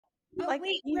Oh Like,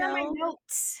 wait, you where are my know,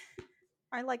 notes?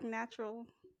 I like natural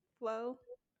flow.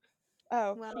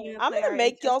 Oh, Well, You gonna I'm play gonna our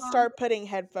make intro y'all song? start putting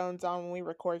headphones on when we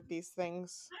record these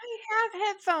things. I have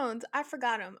headphones. I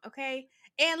forgot them. Okay.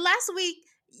 And last week,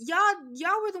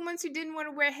 y'all were the ones who didn't want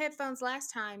to wear headphones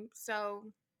last time. So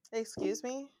Excuse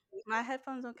me? My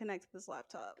headphones don't connect to this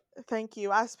laptop. Thank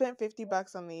you. I spent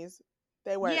 $50 on these.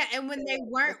 They yeah, work. and when they The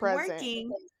weren't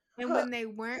present.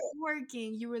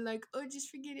 working, you were like, "Oh, just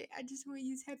forget it. I just want to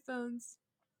use headphones."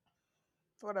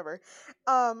 Whatever.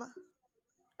 I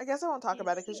guess I won't talk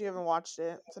about it because you haven't watched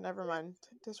it, so never mind.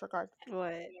 Disregard.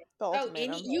 What? The Oh, any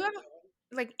ultimatum. you have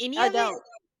like any I of it? don't.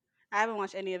 I haven't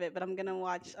watched any of it, but I'm gonna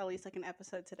watch at least like an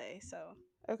episode today. So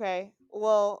Okay.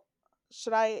 Well,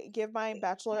 should I give my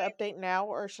bachelor update now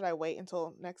or should I wait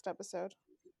until next episode?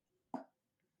 I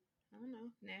don't know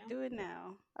now. do it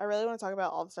now. I really want to talk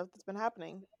about all the stuff that's been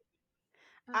happening.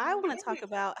 I want to talk Okay.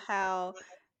 about how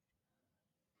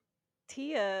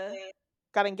Tia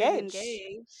Got is engaged.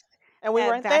 engaged And we at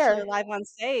weren't Bachelor there. Live on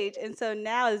stage, and so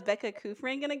now is Becca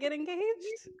Kufrin gonna get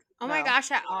engaged? Oh my No.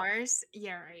 gosh, at ours.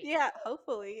 Yeah, right. Yeah,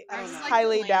 hopefully. I Ours don't is know. like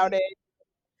Highly doubt delayed. it.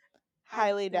 I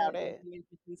Highly feel doubt like it.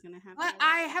 nothing's gonna But happen.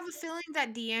 I have a feeling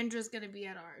that Deandra's gonna be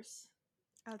at ours,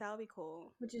 Oh, that would be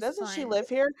cool. which is Doesn't she fun. live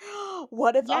here?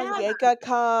 What if Yeah. Anyeka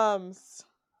comes?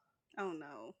 Oh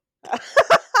no.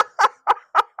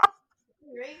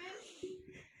 Raven?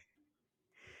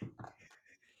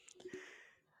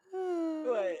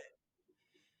 What?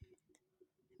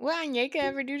 What Anyeka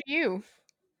ever do to you?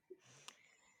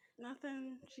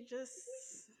 Nothing. She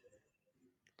just.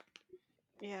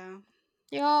 Yeah.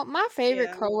 Y'all, my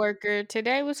favorite Yeah. coworker,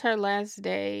 today was her last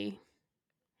day.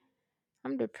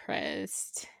 I'm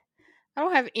depressed. I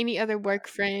don't have any other work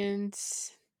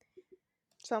friends.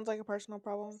 Sounds like a personal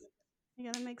problem. You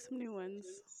gotta make some new ones.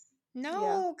 Yeah,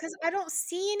 No, because I don't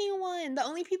see anyone. The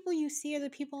only people you see are the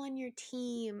people on your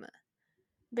team.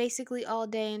 Basically all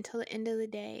day until the end of the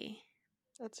day.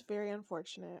 that's very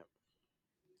unfortunate.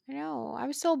 I know. I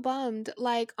was so bummed.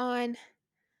 Like on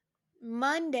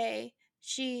Monday,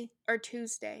 or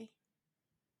Tuesday.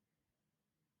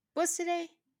 What's today?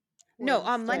 No,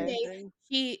 on Wednesday.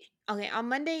 Monday, Wednesday. on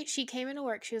Monday she came into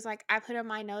work. She was like, "I put in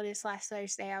my notice last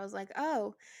Thursday." I was like,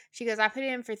 "Oh." She goes, "I put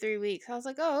it in for 3 weeks." I was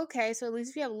like, "Oh, okay. So at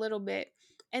least we have a little bit."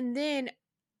 And then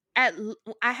I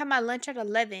had my lunch at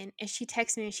 11 and she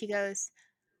texts me and she goes,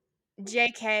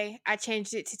 "JK, I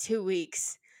changed it to 2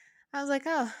 weeks." I was like,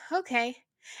 "Oh, okay."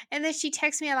 And then she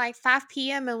texted me at like 5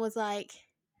 p.m. and was like,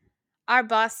 "Our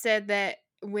boss said that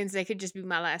Wednesday could just be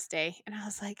my last day." And I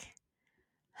was like,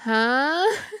 "Huh?"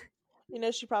 You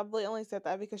know, she probably only said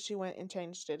that because she went and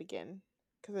changed it again.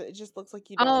 Because it just looks like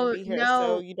you don't want to Oh, be here, so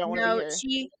no, you don't want to be no, here.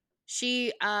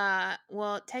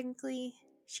 well, technically,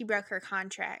 she broke her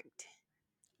contract,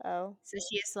 Oh. so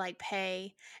she has to, like,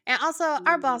 pay, and also,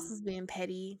 our boss Mm. is being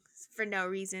petty for no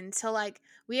reason, so, like,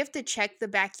 we have to check the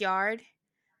backyard,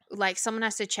 like, someone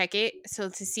has to check it, so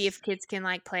to see if kids can,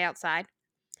 like, play outside,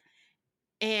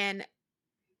 and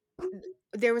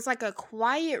there was, like, a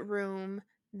quiet room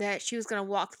that she was gonna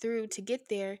walk through to get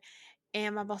there,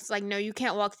 and my boss was like, "No, you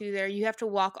can't walk through there. You have to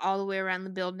walk all the way around the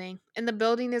building." And the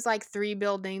building is like 3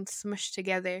 buildings smushed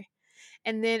together.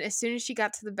 And then as soon as she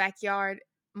got to the backyard,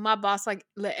 my boss like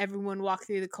let everyone walk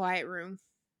through the quiet room.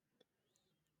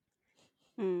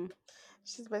 Hmm.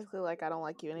 She's basically like, I don't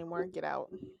like you anymore. Get out.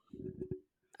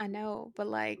 I know, but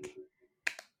like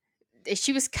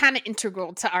she was kind of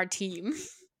integral to our team.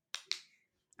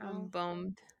 I'm Oh.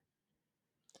 bummed.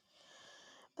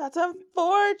 That's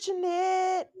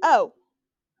unfortunate. Oh.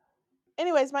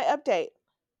 Anyways, my update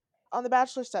on the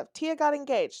Bachelor stuff. Tia got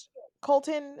engaged.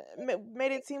 Colton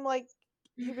made it seem like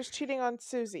he was cheating on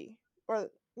Susie. Or,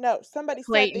 no, somebody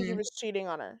said that he Clayton. was cheating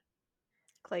on her.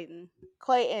 Clayton.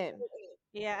 Clayton.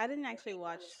 Yeah, I didn't actually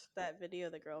watch that video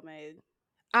the girl made.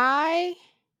 I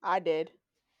I did.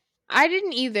 I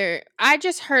didn't either. I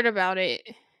just heard about it.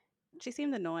 She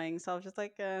seemed annoying, so I was just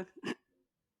like,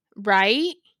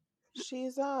 Right?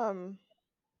 She's,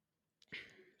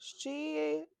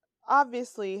 she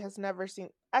obviously has never seen.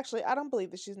 Actually, I don't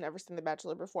believe that she's never seen The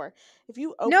Bachelor before. If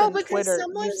you No, open because Twitter,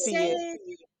 you see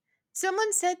it.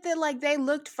 someone said that like they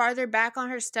looked farther back on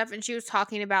her stuff and she was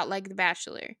talking about like The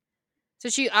Bachelor. So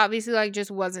she obviously like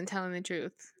just wasn't telling the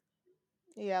truth.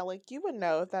 Yeah, like you would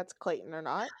know if that's Clayton or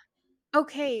not.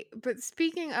 Okay, but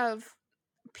speaking of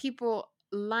people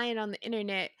lying on the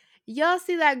internet, y'all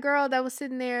see that girl that was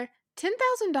sitting there?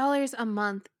 $10,000 a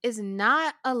month is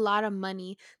not a lot of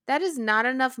money. That is not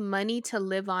enough money to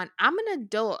live on. I'm an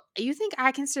adult. You think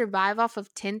I can survive off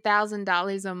of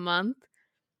 $10,000 a month?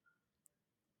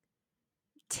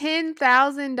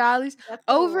 $10,000, That's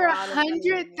a over lot of money.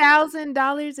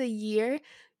 $100,000 a year.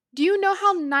 Do you know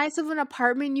how nice of an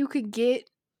apartment you could get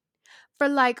for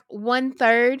like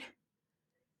 1/3?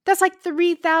 That's like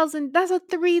 3,000. That's a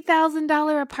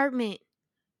 $3,000 apartment.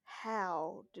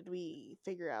 How did we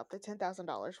figure out that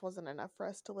 $10,000 wasn't enough for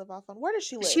us to live off on? Where does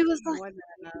she live? She was like, More than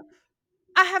enough.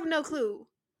 I have no clue.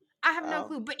 I have no Oh.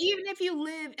 clue. But even if you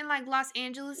live in like Los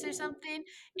Angeles or something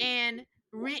and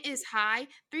rent is high,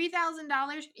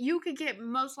 $3,000, you could get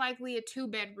most likely a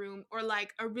 2-bedroom or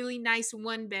like a really nice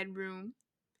 1-bedroom.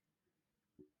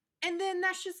 And then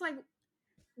that's just like,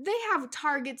 they have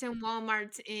Targets and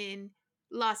Walmarts in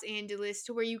Los Angeles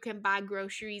to where you can buy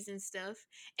groceries and stuff.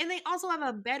 And they also have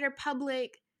a better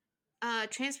public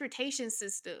transportation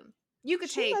system. You could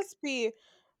She take must be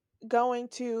going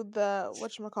to the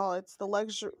whatchamacallits, the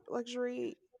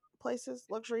luxury places,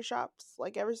 luxury shops,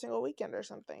 like every single weekend or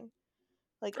something.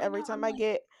 Like I every know, I'm time I like,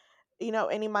 get,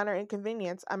 any minor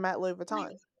inconvenience, I'm at Louis like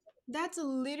Vuitton. that's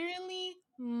literally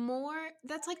more.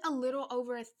 That's like a little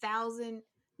over 1,000.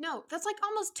 No, that's like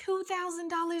almost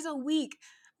 $2,000 a week.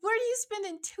 What are you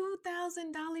spending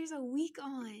 $2,000 a week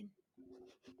on?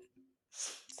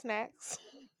 Snacks.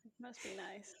 Must be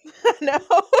nice. No.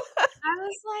 I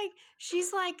was like,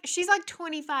 she's like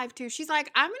 25 too. She's like,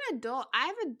 I'm an adult. I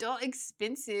have adult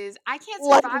expenses. I can't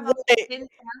Like survive on what? 10.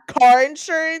 Car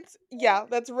insurance? Yeah,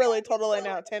 that's really totaling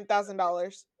out $10,000. I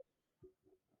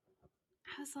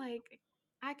was like,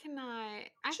 I She's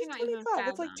cannot even 25.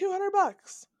 It's like fathom.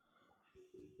 $200.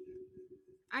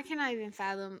 I cannot even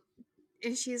fathom.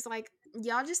 And she's like,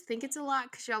 y'all just think it's a lot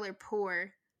because y'all are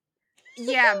poor.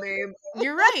 Yeah, babe,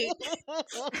 you're right.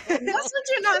 That's what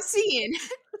you're not seeing.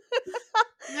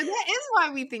 But that is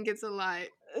why we think it's a lot.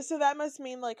 So that must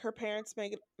mean like her parents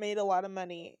made a lot of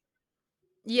money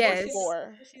Yes.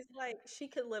 before. She's like, she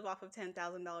could live off of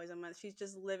 $10,000 a month. She's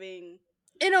just living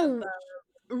In a above.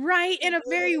 right, in a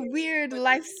very Literally weird living.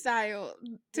 lifestyle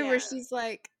to where Yeah. she's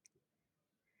like,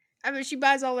 I mean, she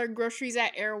buys all her groceries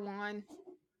at Erewhon.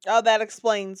 Oh, that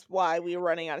explains why we were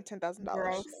running out of $10,000.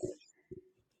 Gross.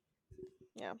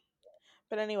 Yeah.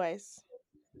 But anyways,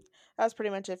 that was pretty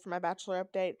much it for my Bachelor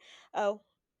update. Oh,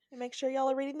 and make sure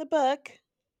y'all are reading the book.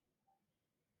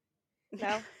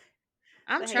 No,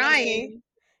 I'm The trying.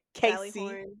 Sally Casey.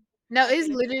 Horn. No, I'll it's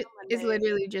finish it on Monday.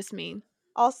 literally just me.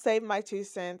 I'll save my 2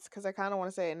 cents because I kind of want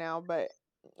to say it now, but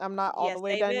I'm not all Yeah, the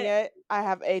way save done it. yet. I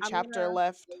have a I'm chapter gonna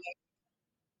left.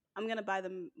 buy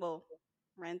them. Well,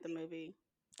 rent the movie.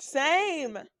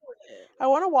 Same. I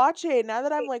want to watch it now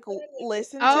that I've like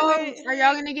listened to Oh, it. are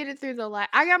y'all gonna get it through the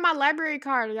I got my library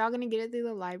card. Are y'all gonna get it through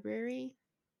the library?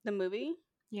 The movie.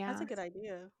 Yeah. That's a good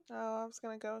idea. Oh, I was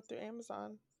gonna go through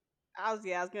Amazon. I was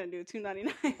gonna do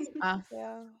 $2.99.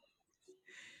 Yeah,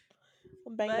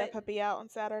 we'll bang that But puppy out on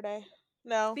Saturday.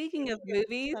 No, speaking of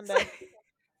movies, Sunday.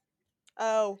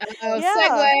 Oh, Oh, yeah.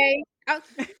 segue. Oh,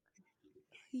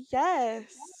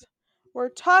 Yes. We're we're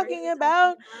talking gonna talk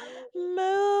about about.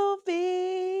 movies.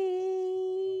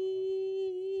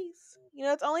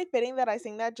 It's only fitting that I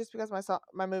sing that just because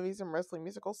my movies are mostly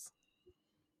musicals.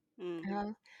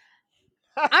 Mhm.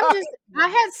 I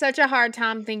had such a hard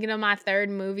time thinking of my third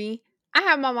movie. I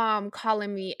have my mom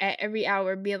calling me at every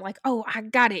hour, being like, "Oh, I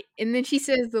got it," and then she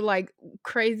says the like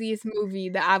craziest movie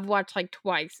that I've watched like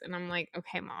twice, and I'm like,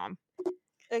 "Okay, mom."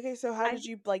 Okay, so how I did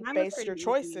you like Mine was base pretty your easy.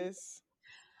 choices?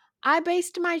 I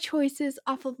based my choices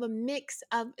off of a mix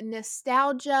of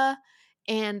nostalgia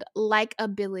and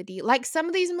likability. Like some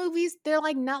of these movies, they're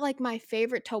like not like my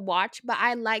favorite to watch, but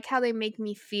I like how they make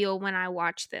me feel when I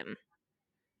watch them,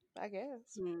 I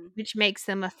guess. Mm. which makes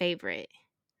them a favorite.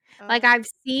 Like Oh, I've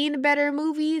seen better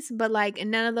movies, but like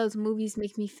none of those movies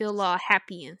make me feel all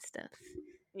happy and stuff.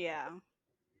 Yeah.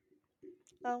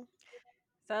 oh,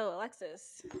 So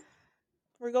Alexis,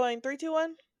 we're going 3, 2,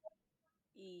 1.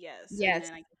 yes, and Yes.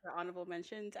 then I get the honorable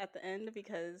mentions at the end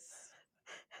because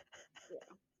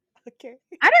Okay.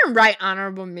 I didn't write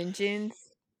honorable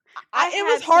mentions. It was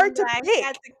had some hard to that I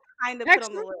had pick. to kind of put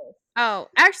on the Actually, list.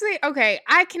 actually, okay,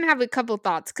 I can have a couple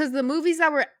thoughts because the movies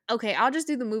that were okay, I'll just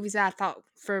do the movies that I thought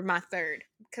for my third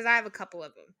because I have a couple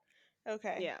of them.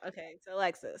 Okay. Yeah. Okay. So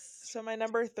Alexis. So my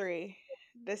number 3,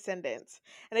 Descendants.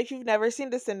 And if you've never seen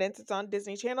Descendants, it's on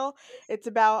Disney Channel. It's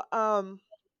about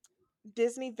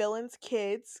Disney villains'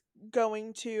 kids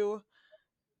going to.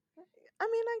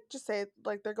 I just say it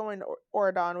like they're going to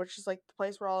Oradon, which is like the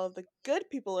place where all of the good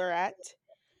people are at,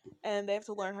 and they have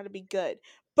to learn how to be good.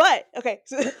 But okay,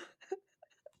 so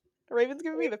Raven's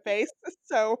giving me the face,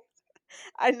 so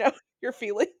I know your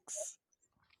feelings.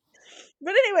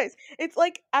 But anyways, it's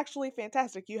like actually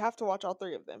fantastic. You have to watch all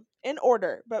 3 of them in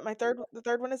order. But the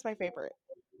third one is my favorite.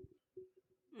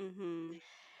 Mm-hmm.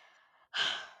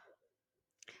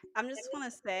 I'm just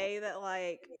want to say that,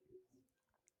 like,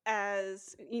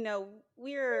 as you know,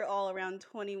 we're all around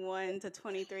 21 to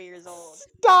 23 years old.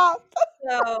 Stop.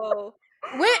 So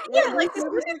When when yeah, these like when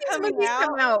movies did were these coming movies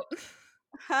come out, out?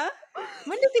 huh?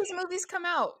 When did these movies come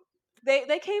out?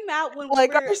 They came out when we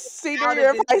Like were our senior out year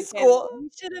of of high Disney Channel. school. We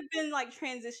should have been like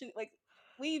transitioned. Like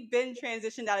we've been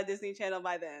transitioned out of Disney Channel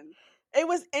by then. It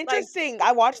was Like, interesting.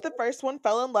 I watched the first one,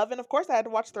 fell in love, and of course I had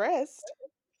to watch the rest.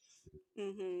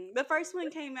 the first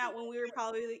one came out when we were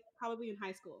probably in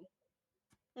high school,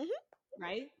 Mhm.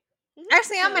 right?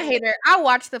 Actually, I'm a So hater. I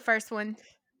watched the first one.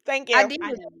 Thank I you. did. I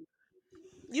didn't.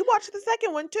 You watched the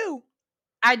second one too.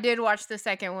 I did watch the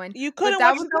second one. You But couldn't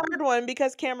that watch was the third one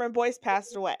because Cameron Boyce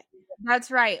passed away.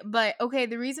 That's right. But okay,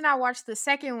 the reason I watched the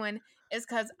second one is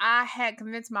because I had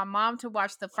convinced my mom to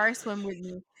watch the first one with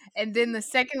me. And then the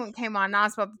second one came on, and I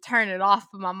was about to turn it off,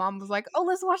 but my mom was like, "Oh,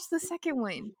 let's watch the second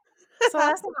one." So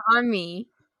that's not on me.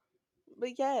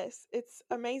 But yes, it's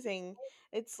amazing.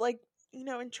 It's like,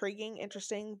 intriguing,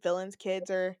 interesting. Villains, kids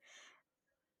are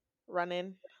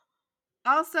running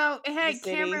Also, it the had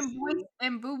cities. Cameron Boyce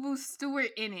and Boo Boo Stewart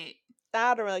in it.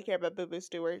 I don't really care about Boo Boo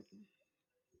Stewart.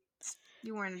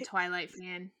 You weren't a Twilight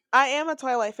fan. I am a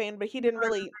Twilight fan, but he didn't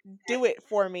really do it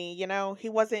for me, He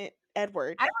wasn't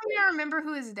Edward. I don't even remember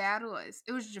who his dad was.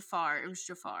 It was Jafar. It was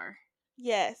Jafar.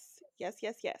 Yes. Yes,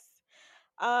 yes, yes.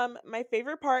 My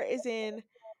favorite part is in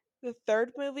the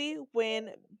third movie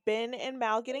when Ben and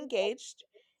Mal get engaged.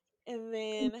 And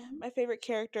then my favorite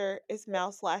character is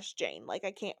Mal/Jane. Like,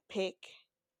 I can't pick.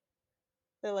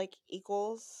 They're like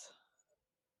equals.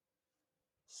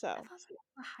 I So, thought they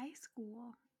were high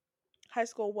school. high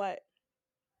school, what?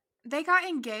 They got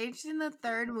engaged in the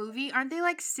third movie. Aren't they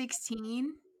like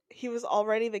 16? He was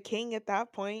already the king at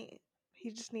that point.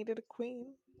 He just needed a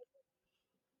queen.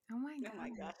 Oh my Oh my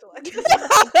god. gosh,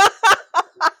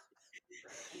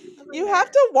 You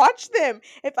have to watch them.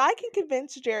 If I can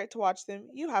convince Jarrett to watch them,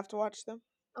 you have to watch them.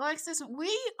 Alexis, we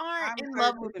aren't I'm in hard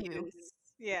love to with you. convince.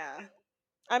 Yeah,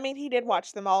 I mean, he did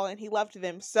watch them all and he loved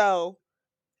them, so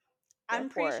I'm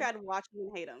pretty sure therefore. I'd watch them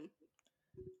and hate them.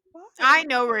 I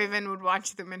know Raven would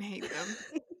watch them and hate them.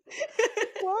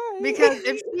 Why? Because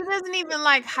if she doesn't even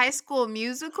like High School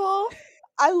Musical,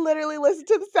 I literally listen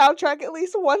to the soundtrack at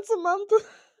least once a month.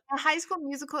 a High School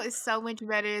Musical is so much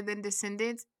better than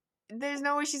Descendants. There's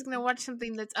no way she's gonna watch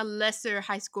something that's a lesser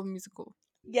High School Musical.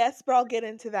 Yes, but I'll get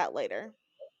into that later.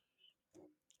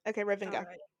 Okay, Raven, All go.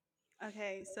 right.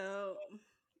 Okay, so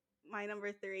my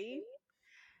number 3.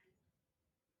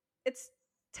 It's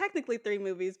technically 3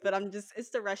 movies, but it's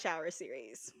the Rush Hour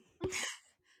series.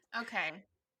 Okay.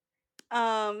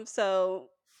 So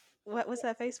what was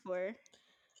that face for?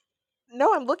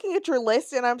 No, I'm looking at your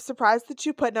list and I'm surprised that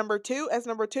you put number 2 as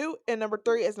number 2 and number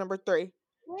 3 as number 3.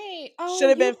 Wait. Should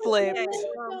have been put flipped. Okay,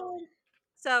 Mexico.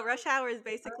 so Rush Hour is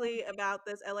basically about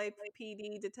this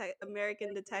LAPD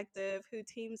American detective who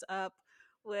teams up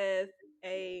with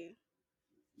a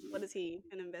what is he?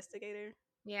 An investigator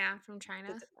Yeah, from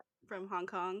China. from Hong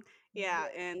Kong. Yeah,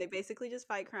 and they basically just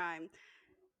fight crime.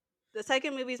 The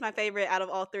second movie is my favorite out of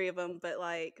all 3 of them, but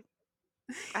like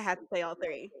I have to say all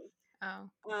 3. Oh.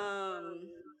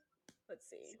 Let's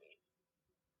see.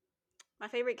 My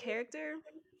favorite character?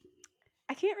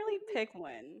 I can't really pick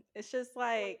one. It's just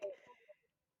like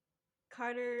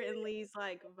Carter and Lee's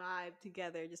like vibe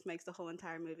together just makes the whole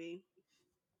entire movie.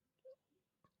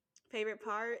 Favorite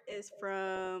part is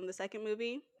from the second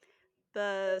movie,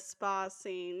 the spa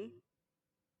scene.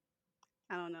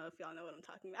 I don't know if y'all know what I'm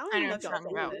talking about. I don't I even know know what if you're y'all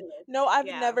talking seen about. it. No, I've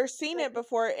Yeah. never seen it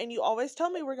before, and you always tell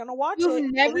me we're gonna watch You've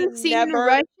it. never but we seen never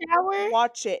Rush Hour?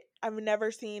 watch it. I've never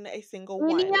seen a single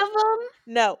Any one. of them?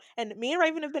 No, and me and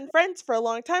Raven have been friends for a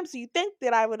long time, so you think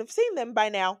that I would have seen them by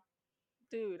now.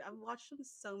 Dude, I've watched them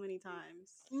so many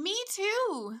times. Me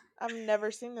too. I've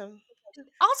never seen them.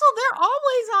 Also, they're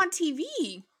always on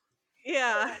TV.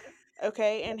 Yeah.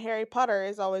 Okay, and Harry Potter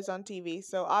is always on TV,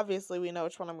 so obviously we know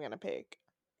which one I'm gonna pick.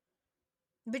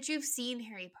 But you've seen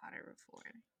Harry Potter before.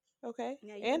 Okay,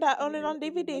 Yeah, you and can I see own me it on on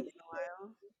TV DVD. once in a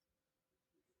while.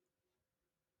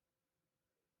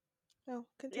 No, Yeah.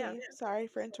 continue. Sorry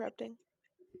for interrupting.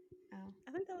 Oh,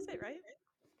 I think that was it, right?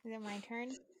 is it my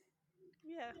turn?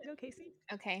 Yeah. Go Casey.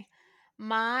 Okay.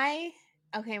 My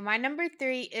number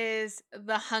 3 is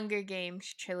the Hunger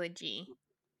Games trilogy.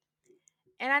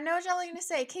 And I know what y'all are gonna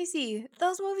say, Casey,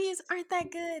 those movies aren't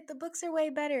that good. The books are way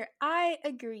better. I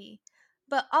agree.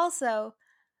 But also,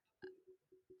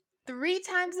 3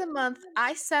 times a month,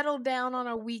 I settle down on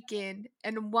a weekend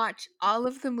and watch all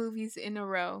of the movies in a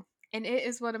row. And it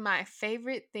is one of my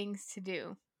favorite things to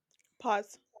do.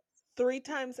 Pause. 3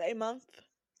 times a month.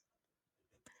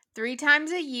 3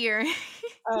 times a year.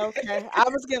 Oh, okay. I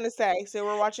was gonna say, so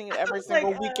we're watching it I every was like,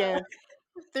 single weekend.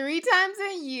 3 times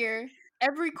a year,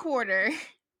 every quarter.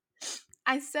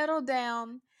 I settle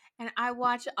down and I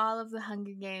watch all of the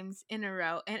Hunger Games in a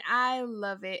row, and I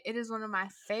love it. It is one of my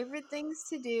favorite things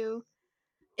to do.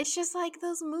 It's just like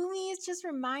those movies just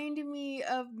reminded me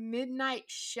of midnight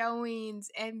showings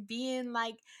and being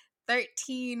like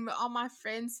 13 with all my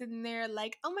friends sitting there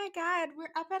like, oh my god, we're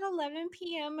up at 11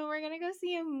 p.m. and we're gonna go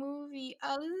see a movie.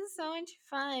 Oh, this is so much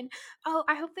fun. Oh,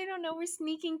 I hope they don't know we're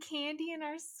sneaking candy in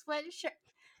our sweatshirt.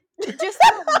 Just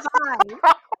the vibe.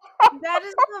 That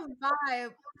is the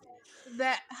vibe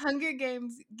that Hunger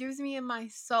Games gives me in my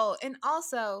soul. And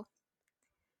also,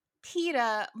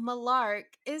 Peeta Malark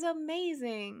is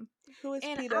amazing. Who is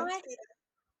And PETA? I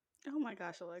oh my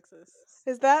gosh, Alexis.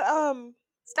 Is that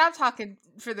stop talking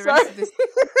for the rest sorry. of this.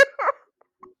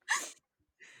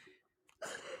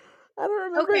 I don't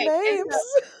remember Okay, names.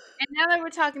 and now that we're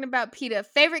talking about Peeta,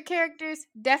 favorite characters,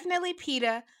 definitely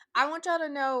Peeta. I want y'all to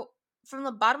know from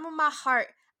the bottom of my heart,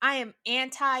 I am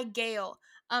anti Gale.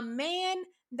 A man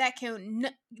that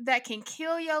can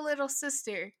kill your little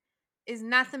sister is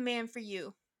not the man for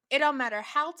you. It don't matter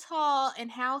how tall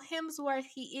and how Hemsworth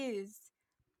he is.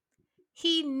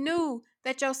 He knew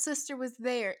that your sister was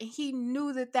there, and he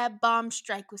knew that that bomb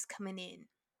strike was coming in.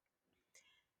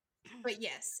 But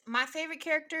yes, my favorite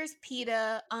character is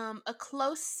Peeta. A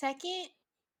close second,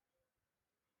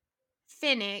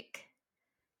 Finnick.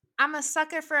 I'm a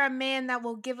sucker for a man that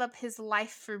will give up his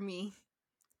life for me.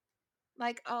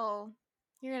 Like, oh,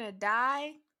 you're gonna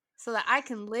die so that I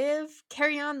can live.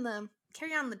 Carry on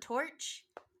the torch.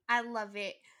 I love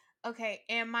it. Okay,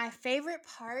 and my favorite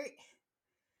part.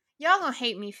 Y'all gonna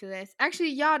hate me for this. Actually,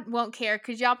 y'all won't care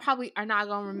because y'all probably are not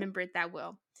gonna remember it that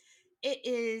well. It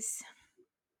is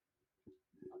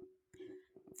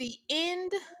the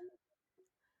end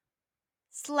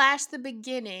slash the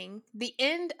beginning, the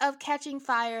end of Catching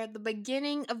Fire, the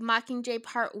beginning of Mockingjay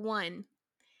Part 1.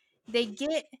 They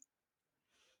get,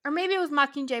 or maybe it was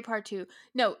Mockingjay Part 2.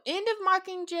 No, end of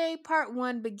Mockingjay Part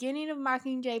 1, beginning of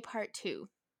Mockingjay Part 2.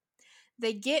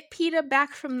 They get Peeta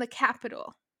back from the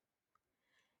Capitol.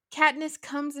 Katniss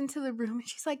comes into the room and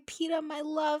she's like, Peeta, my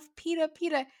love, Peeta,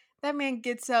 Peeta. That man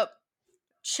gets up,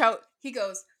 choke. He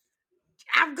goes,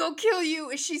 I'm gonna kill you.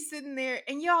 And she's sitting there,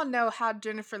 and y'all know how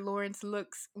Jennifer Lawrence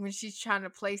looks when she's trying to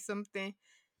play something.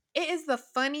 It is the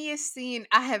funniest scene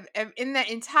I have ever in that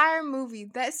entire movie.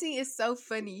 That scene is so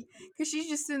funny because she's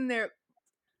just sitting there,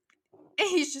 and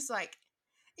he's just like,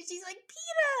 and she's like,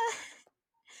 Peeta.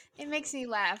 It makes me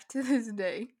laugh to this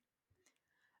day.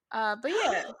 But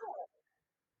yeah,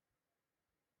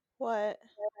 What?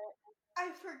 I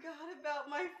forgot about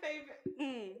my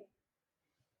favorite.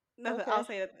 Nothing. Okay. I'll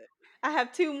say that. I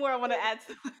have two more I want to add to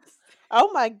the list.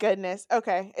 Oh my goodness.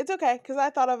 Okay. It's okay because I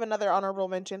thought of another honorable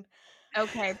mention.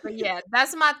 okay, but yeah,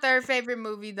 that's my third favorite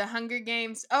movie, The Hunger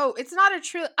Games. Oh, it's not a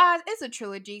it's a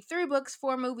trilogy. 3 books,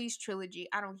 4 movies, trilogy.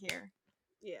 I don't care.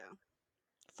 Yeah.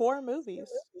 4 movies.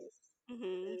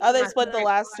 Mhm. Oh, It's they My my split the third. third.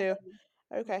 last 2.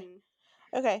 Okay.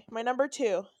 Mhm. Okay. My number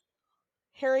 2,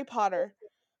 Harry Potter,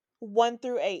 1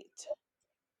 through 8.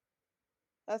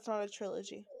 That's not a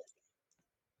trilogy.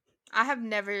 I have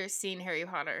never seen Harry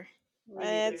Potter. Me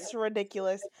neither. It's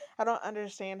ridiculous. I don't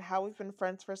understand how we've been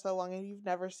friends for so long and you've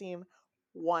never seen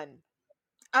one.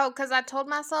 Oh, because I told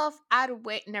myself I'd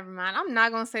wait. Never mind. I'm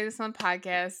not gonna say this on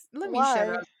podcast. Let me shut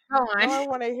Why? up. Go on. No, I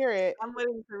want to hear it. I'm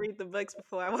waiting to read the books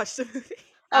before I watch the movie.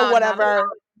 Oh, Oh no, whatever.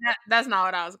 that's not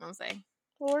what I was gonna say.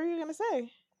 What were you gonna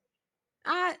say?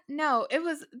 No, it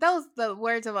was those the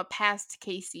words of a past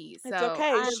Casey. It's So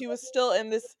okay. She was still in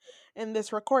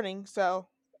this recording, so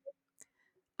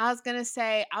I was gonna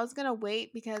say I was gonna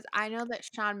wait because I know that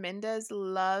Shawn Mendes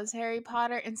loves Harry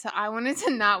Potter, and so I wanted to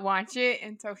not watch it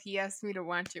until he asked me to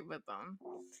watch it with him.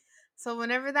 So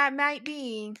whenever that might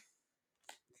be,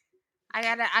 I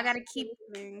gotta keep.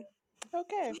 Listening.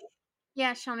 okay.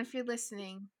 Yeah, Sean, if you're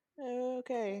listening,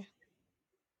 Okay.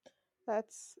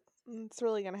 That's it's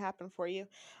really gonna happen for you.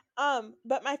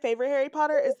 But my favorite Harry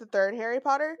Potter is the third Harry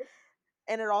Potter,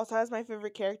 and it also has my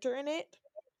favorite character in it.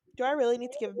 Do I really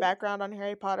need to give background on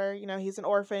Harry Potter? You know, he's an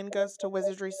orphan, goes to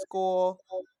wizardry school,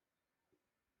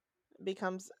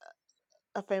 becomes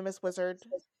a famous wizard,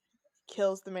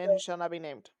 kills the man who shall not be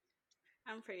named.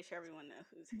 I'm pretty sure everyone knows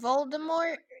who's Voldemort.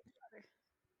 Harry Potter.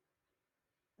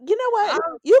 You know what?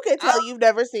 Oh, You can tell oh, you've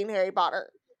never seen Harry Potter.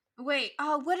 wait.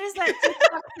 Oh, what is that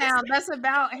TikTok sound that's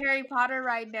about Harry Potter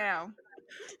right now?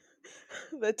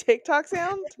 The TikTok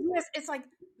sound? Yes, it's like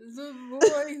the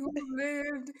boy who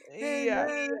lived and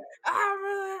Yeah.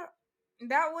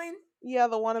 that one. Yeah,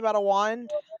 the one about a wand.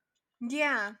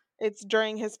 Yeah. It's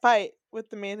during his fight with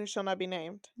the man who shall not be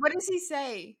named. What does he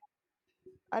say?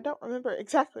 I don't remember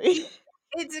exactly.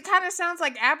 It kind of sounds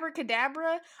like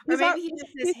abracadabra, or He's not. maybe he does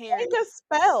He's his hair. saying a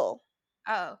spell.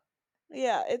 Oh,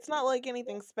 Yeah, it's not like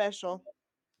anything special.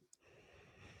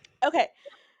 Okay.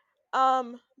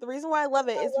 The reason why I love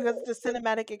it is because it's a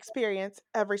cinematic experience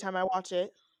every time I watch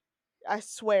it. I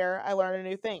swear I learn a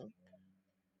new thing.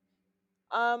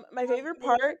 My favorite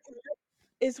part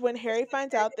is when Harry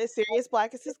finds out that Sirius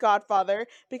Black is his godfather,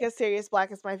 because Sirius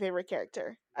Black is my favorite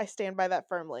character. I stand by that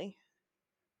firmly.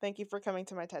 Thank you for coming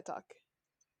to my TED Talk.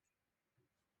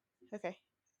 Okay.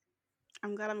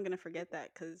 I'm glad I'm gonna forget that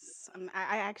because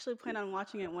I actually plan on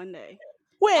watching it one day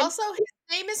When? also his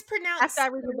name is pronounced after I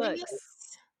read the books.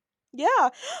 Sirius. Yeah,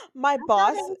 my I thought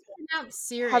boss it was pronounced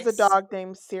Sirius. has a dog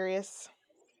named Sirius.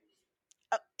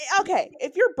 Okay,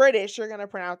 if you're British, you're gonna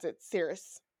pronounce it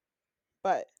Sirius,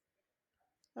 but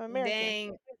I'm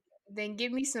American. Then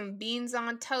give me some beans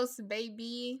on toast,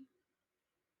 baby.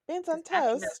 Beans on 'Cause I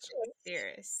think that's toast.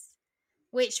 Sirius.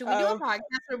 Wait, should we do a Oh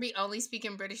podcast where we only speak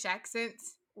in British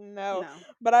accents? no, No,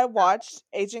 but I watched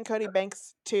Agent Cody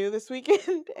Banks 2 this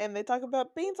weekend, and they talk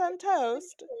about beans on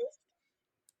toast.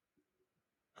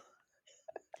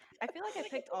 I feel like I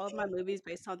picked all of my movies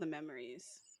based on the memories.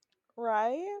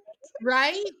 Right?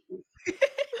 Right?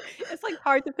 It's like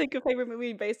hard to pick a favorite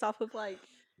movie based off of like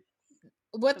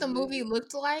What the the movie movie.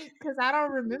 looked like? Because I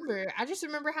don't remember. I just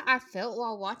remember how I felt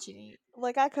while watching it.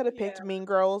 Like I could have Yeah, picked Mean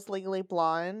Girls, Legally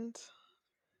Blonde,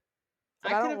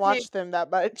 but I I could don't have watch picked. them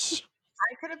that much.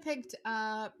 I could have picked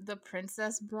The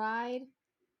Princess Bride.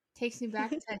 Takes me back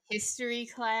to history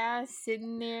class,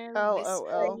 sitting there Oh, oh,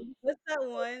 oh. whispering. what's that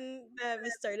one that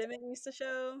Miss Sturdivant used to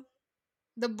show?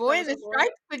 The That boy in was a the boy.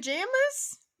 striped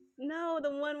pajamas. No, the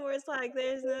one where it's like,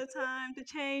 there's no time to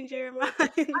change your mind.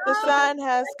 The Oh, sun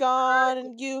has gone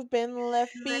and you've been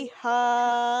left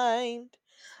behind.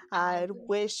 I'd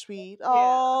wish we'd Yeah.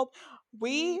 all.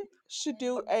 We should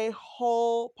do a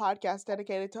whole podcast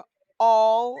dedicated to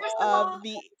all First of all, of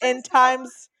the first end of all,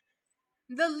 times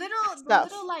the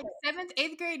stuff. little like 7th,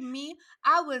 8th grade me,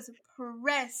 I was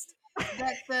pressed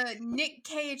that the Nick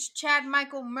Cage, Chad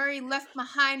Michael Murray Left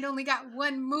Behind only got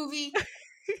one movie.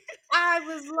 I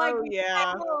was like, Oh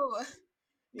yeah. no,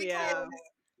 because Yeah.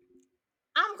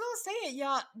 I'm gonna say it,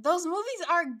 y'all. Those movies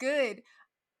are good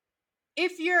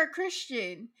if you're a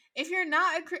Christian. If you're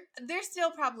not they're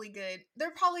still probably good.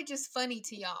 They're probably just funny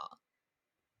to y'all.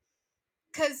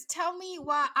 Cause tell me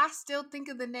why I still think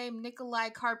of the name Nikolai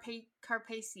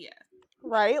Carpathia.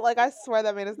 Right? Like, I swear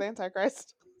that man is the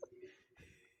Antichrist.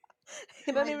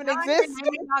 He doesn't Like, even y'all out here exist.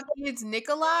 naming y'all kids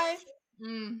Nikolai?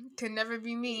 Could never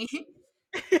be me.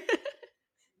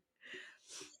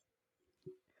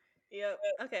 Yep.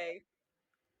 Okay.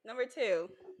 Number 2.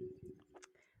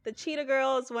 The Cheetah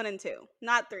Girls 1 and 2.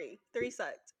 Not 3. 3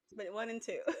 sucked. But 1 and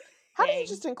 2. How do you Dang.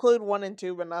 just include 1 and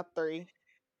 2 but not 3?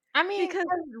 I mean, Because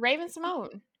Raven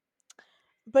Simone.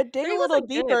 But Dig 3 a Little wasn't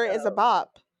good Deeper is a though.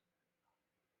 bop.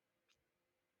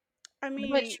 I But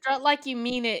mean, Strut Like You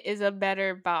Mean It is a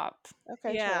better bop.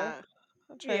 Okay, yeah.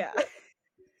 true. Yeah.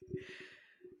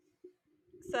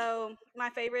 So, my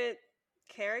favorite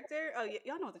character. Oh,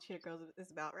 y'all know what the Cheetah Girls is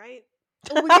about, right?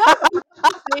 We got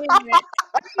saying that.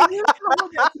 You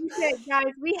told us, you said,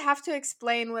 guys, we have to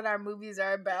explain what our movies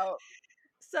are about.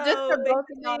 Just So for both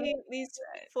of y'all. basically, these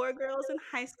 4 girls in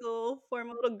high school form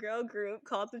a little girl group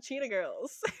called the Cheetah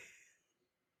Girls.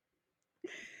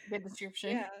 Good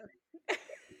description. Yeah.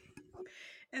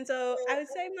 And so I would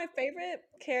say my favorite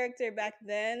character back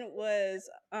then was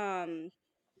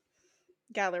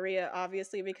Galleria,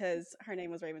 obviously, because her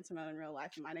name was Raven Simone in real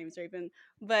life and my name is Raven.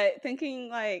 But thinking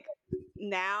like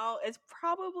now, it's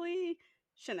probably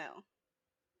Chanel.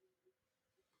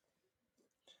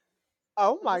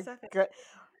 Oh What's my the second? god.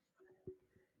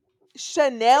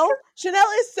 Chanel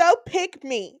is so pick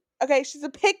me. Okay, she's a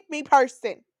pick me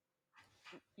person.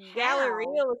 Galleria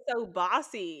was so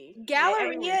bossy. That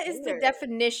everyone Galleria is hated the her.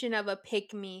 definition of a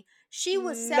pick me. She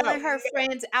was selling No. her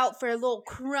friends out for a little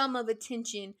crumb of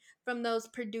attention from those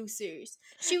producers.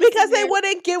 She was Because sitting they there.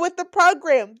 wouldn't get with the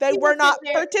program. They She were was not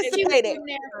sitting there. She was participating. sitting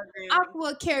there. Program.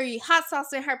 Aqua carry hot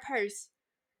sauce in her purse.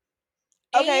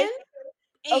 Okay.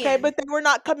 Okay, And but they were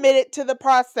not committed to the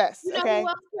process. you know Okay. who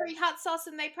else carry hot sauce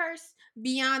in their purse?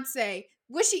 Beyonce.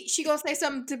 Was she gonna say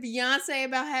something to Beyonce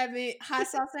about having hot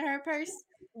sauce in her purse?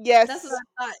 Yes. That's what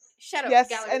I thought. Shut up, Yes,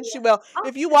 Galleria. and she will.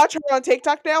 If you watch her on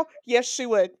TikTok now, yes, she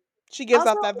would. She gives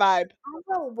Also, off that vibe.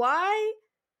 why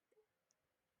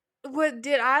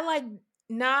did I like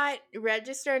not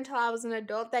register until I was an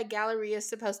adult that Galleria is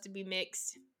supposed to be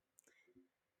mixed?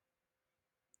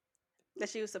 That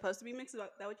she was supposed to be mixed. Is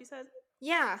that what you said?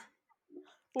 Yeah.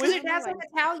 Because We've her dad's like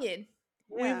Italian.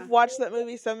 we've watched that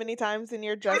movie so many times, and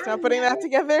you're just I now putting that know.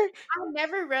 together. I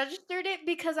never registered it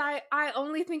because I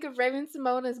only think of Raven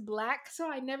Simone as black, so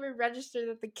I never registered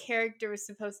that the character was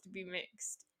supposed to be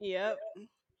mixed. Yep.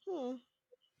 Hmm.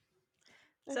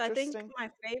 So I think Interesting. my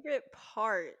favorite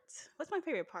part. What's my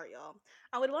favorite part, y'all?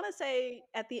 I would want to say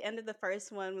at the end of the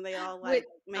first one when they all With like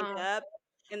make up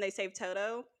and they save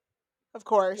Toto. Of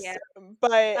course, Yeah.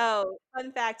 but Oh,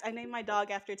 fun fact! I named my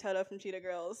dog after Toto from Cheetah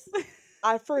Girls.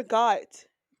 I forgot.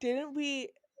 Didn't we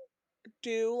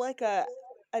do like a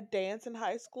dance in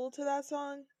high school to that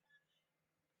song?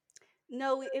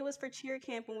 No, it was for cheer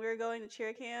camp when we were going to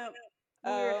cheer camp.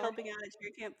 When we were Oh, helping out at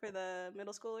cheer camp for the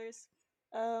middle schoolers.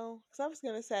 oh, because I was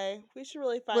gonna say we should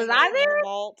really was find I that in the there?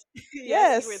 vault.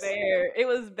 Yes, you were Yes. there. It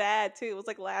was bad too. It was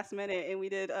like last minute, and we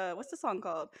did. What's the song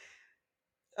called?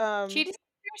 Um. Cheetah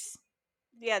Sisters?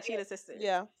 Yeah, Cheetah Sisters.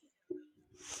 Yeah.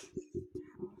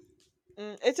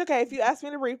 It's okay. If you asked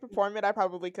me to re-perform it, I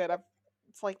probably could.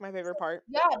 It's like my favorite part.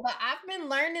 Yeah, but I've been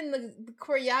learning the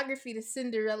choreography to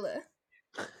Cinderella.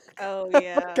 Oh I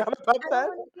yeah, forgot about that.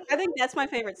 I think that's my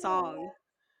favorite song.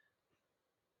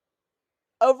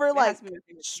 Over It has like to be my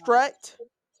favorite song. Strut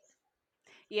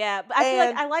Yeah, but I feel like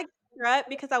and I like Strut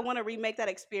because I want to remake that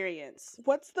experience.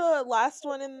 what's the last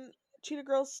one in Cheetah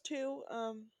Girls 2?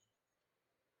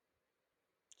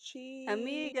 She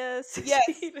Amigas. Yes.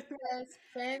 Cheetah. Yes,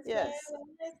 friends, Yes.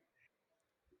 friends.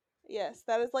 Yes,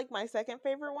 that is like my second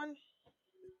favorite one.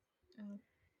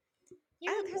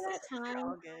 You remember that They're time?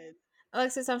 all good.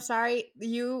 Alexis, I'm sorry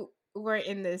you weren't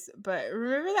in this, but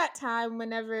remember that time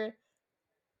whenever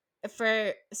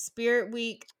for Spirit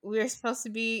Week we were supposed to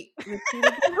be the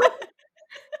Cheetah Girls?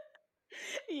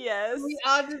 Yes. We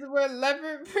all just wore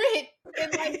leopard print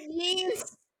and like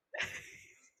jeans.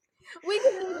 We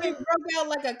didn't even broke out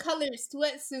like a colored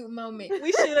sweatsuit moment.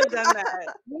 We should have done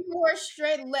that. We wore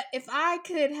straight. If I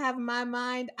could have my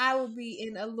mind, I would be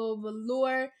in a little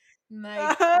velour,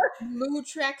 like blue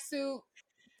tracksuit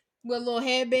with a little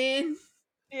headband.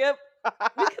 Yep.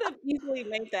 We could have easily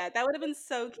made that. That would have been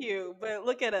so cute. But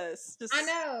look at us. Just I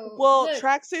know. Well, Look,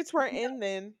 tracksuits weren't in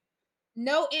then.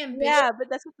 no ambition. yeah, but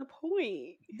that's not the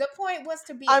point. The point was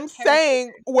to be a I'm character.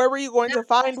 saying, where were you going to Not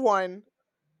find one?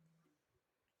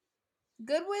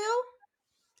 Goodwill.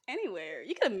 Anywhere.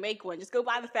 You could make one. Just go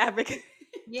buy the fabric.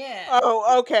 Yeah.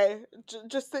 Oh, okay.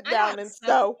 Just sit I down have and some.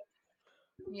 sew.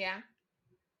 Yeah.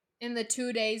 In the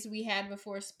 2 days we had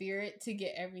before Spirit to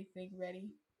get everything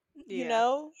ready. Yeah.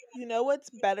 You know what's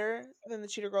better than the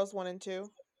Cheetah Girls 1 and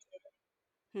 2?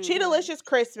 Hmm. Cheetah-licious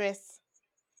Christmas.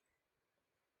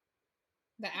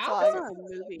 The That's all That's I album.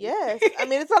 not a movie. Yes. I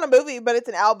mean, it's not a movie, but it's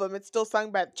an album. It's still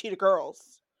sung by the Cheetah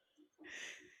Girls.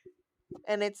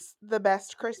 And it's the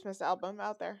best Christmas album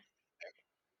out there.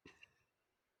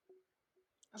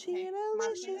 Okay.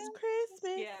 Cheetah-licious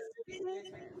Christmas.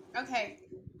 Yeah. Okay.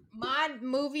 My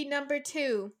movie number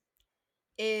 2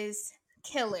 is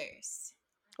Killers.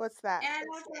 What's that? And I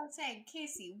know what I'm saying.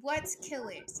 Casey, what's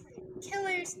Killers?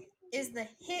 Killers is the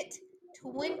hit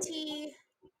 2012.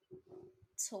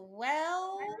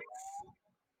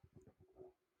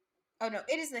 Oh no,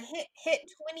 it is the hit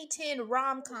 2010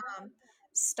 rom-com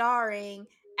starring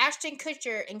Ashton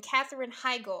Kutcher and Katherine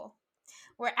Heigl,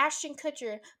 where Ashton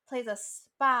Kutcher plays a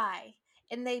spy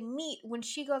and they meet when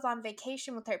she goes on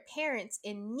vacation with her parents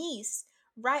in Nice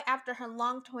right after her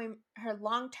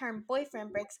long-term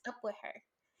boyfriend breaks up with her.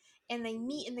 And they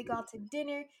meet and they go out to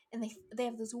dinner and they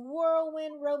have this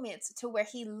whirlwind romance to where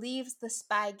he leaves the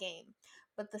spy game.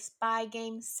 But the spy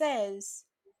game says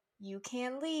you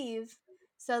can't leave.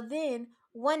 So then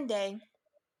one day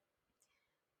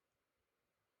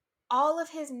all of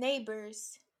his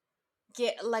neighbors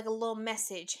get like a little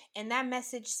message, and that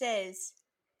message says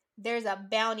there's a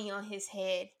bounty on his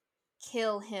head.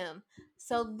 Kill him.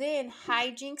 So then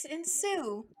hijinks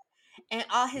ensue, and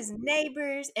all his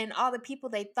neighbors and all the people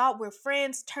they thought were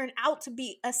friends turn out to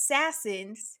be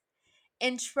assassins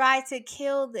and try to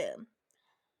kill them.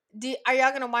 Are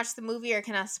y'all gonna watch the movie or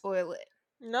can I spoil it?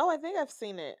 No, I think I've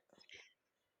seen it.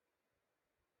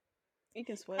 You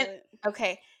can spoil And- it.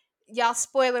 Okay, y'all,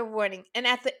 spoiler warning. And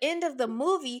at the end of the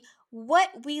movie,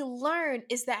 what we learn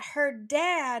is that her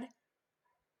dad,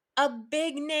 a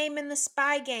big name in the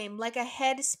spy game, like a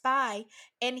head spy,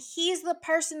 and he's the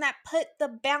person that put the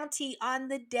bounty on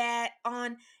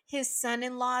his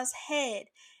son-in-law's head.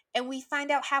 And we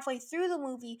find out halfway through the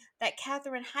movie that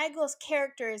Katherine Heigl's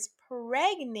character is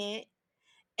pregnant.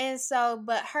 And so,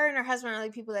 but her and her husband are the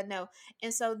only people that know.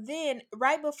 And so then,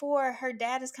 right before her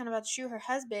dad is kind of about to shoot her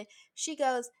husband, she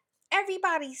goes,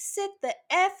 "Everybody sit the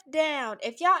F down.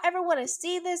 If y'all ever want to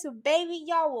see this baby,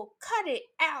 y'all will cut it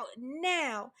out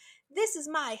now." this is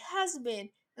my husband.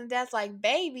 And Dad's like,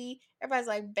 baby. Everybody's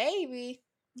like, baby.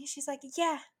 And she's like,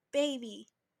 yeah, baby.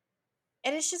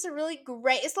 And it's just a really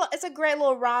great, it's a great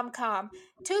little rom-com.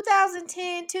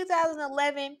 2010,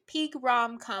 2011, peak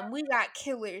rom-com. We got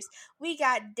killers. We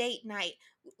got date night.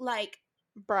 Like,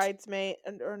 Bridesmaid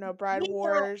or no, Bride we got,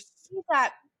 Wars. we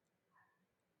got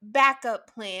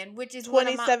backup plan, which is one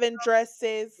of my 27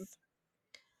 Dresses.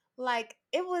 like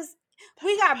it was.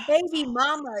 We got Baby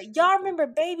Mama. Y'all remember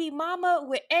Baby Mama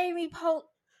with Amy Poe?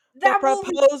 The That movie,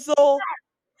 Proposal.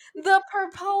 The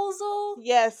Proposal.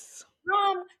 Yes.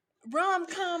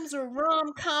 Rom-coms were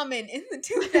rom-comming in the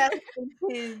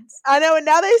 2010s, I know, and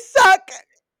now they suck.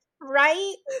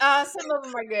 right? Some of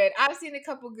them are good. I've seen a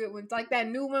couple good ones, like that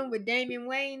new one with Damian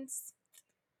Wayans.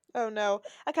 Oh no.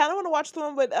 I kind of want to watch the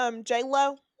one with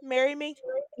J-Lo. Marry Me.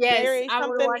 Yes, Marry I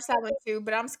want to something. watch that one too,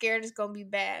 but I'm scared it's gonna be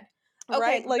bad. Okay,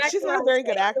 Right? Like, back she's to what I not a was very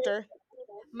good saying. actor.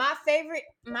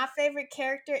 My favorite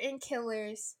character in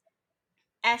Killers,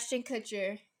 Ashton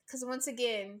Kutcher. Because once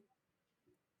again,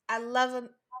 I love him.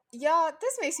 Y'all,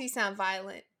 this makes me sound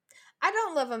violent. I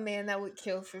don't love a man that would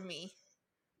kill for me.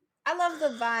 I love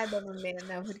the vibe of a man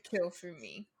that would kill for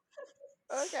me.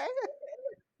 Okay.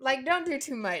 Like, don't do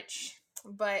too much,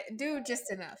 but do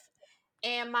just enough.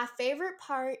 And my favorite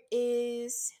part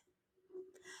is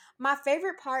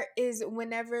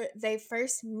whenever they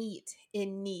first meet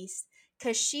in Nice,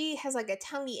 because she has like a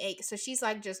tummy ache, so she's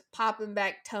like just popping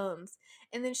back Tums.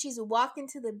 And then she's walking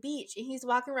to the beach and he's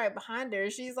walking right behind her.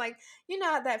 She's like, you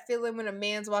know how that feeling when a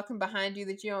man's walking behind you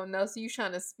that you don't know, so you're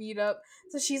trying to speed up.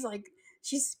 So she's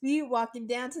speed walking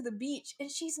down to the beach and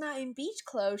she's not in beach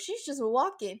clothes. She's just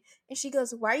walking. And she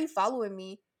goes, why are you following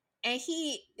me? And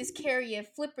he is carrying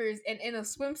flippers and in a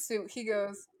swimsuit. He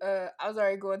goes, I was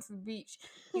already going to the beach.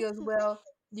 He goes, well,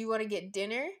 do you want to get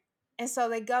dinner? And so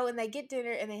they go and they get dinner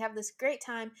and they have this great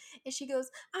time. And she goes,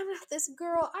 I'm not this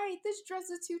girl. This dress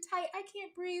is too tight. I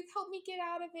can't breathe. Help me get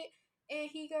out of it. And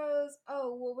he goes,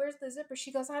 oh, well, where's the zipper?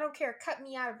 She goes, I don't care. Cut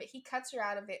me out of it. He cuts her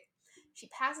out of it. She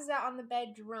passes out on the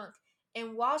bed drunk.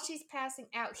 And while she's passing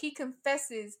out, he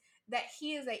confesses that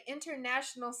he is an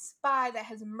international spy that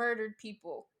has murdered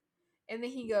people. And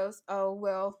then he goes, oh,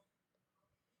 well,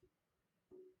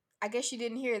 I guess you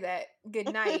didn't hear that.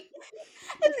 Good night.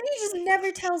 And then he just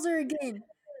never tells her again.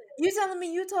 You telling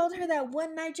me you told her that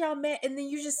one night y'all met and then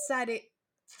you just decided,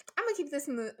 I'm gonna keep this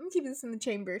in the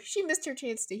chamber. She missed her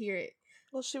chance to hear it.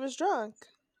 Well, she was drunk.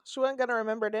 She wasn't gonna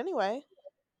remember it anyway.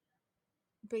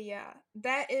 But yeah,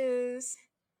 that is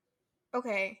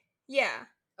okay. Yeah.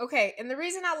 Okay. And the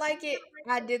reason I like it,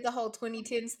 I did the whole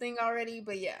 2010s thing already,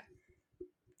 but yeah.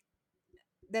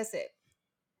 That's it.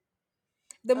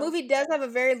 The movie does have a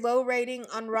very low rating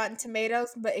on Rotten Tomatoes,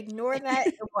 but ignore that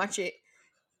and watch it.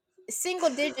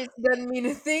 Single digits doesn't mean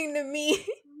a thing to me.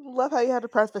 Love how you had to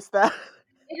preface that.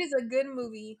 It is a good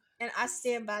movie, and I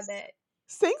stand by that.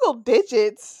 Single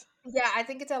digits. Yeah, I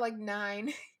think it's at like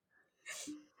 9.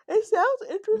 It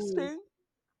sounds interesting.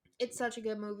 It's such a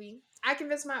good movie. I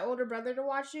convinced my older brother to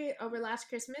watch it over last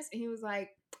Christmas, and he was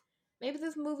like, maybe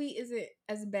this movie isn't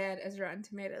as bad as Rotten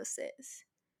Tomatoes says.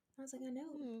 I was like, I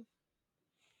know.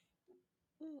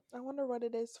 I wonder what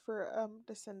it is for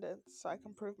Descendants, so I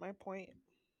can prove my point.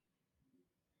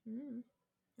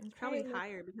 It's probably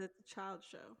higher because it's a child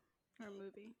show or a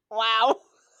movie. Wow.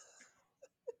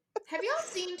 Have y'all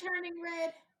seen Turning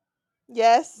Red?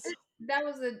 Yes. That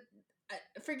was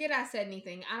forget I said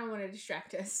anything. I don't want to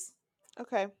distract us.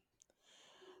 Okay.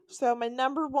 So my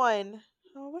number one.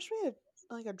 Oh, I wish we had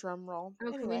like a drum roll. Oh,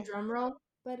 Anyway. can we drum roll?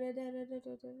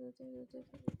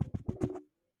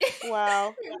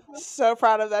 Wow. So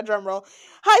proud of that drum roll.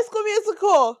 High School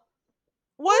Musical.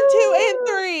 1, 2, and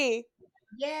 3.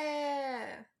 Yeah.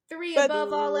 3 But-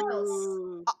 above all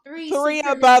else. 3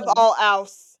 above all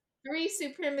else. 3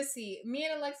 supremacy. Me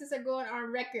and Alexis are going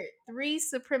on record. 3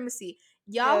 supremacy.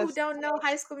 Y'all who don't know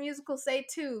High School Musical say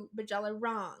 2, but y'all are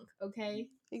wrong, okay?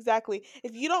 Exactly.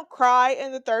 If you don't cry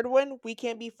in the third one, we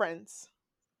can't be friends.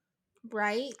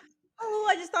 Right? Oh,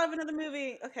 I just thought of another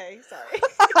movie. Okay, sorry.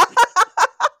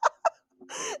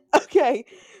 Okay.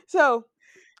 So,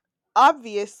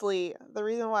 obviously, the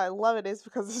reason why I love it is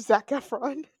because of Zac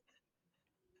Efron.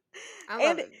 I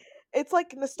love it. It's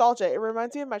like nostalgia. It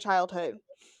reminds me of my childhood.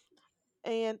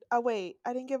 And oh wait,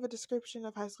 I didn't give a description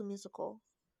of High School Musical.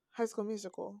 High School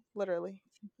Musical, literally.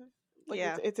 Like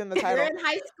Yeah. it's in the title. They're in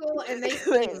high school and they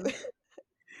sing.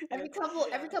 Every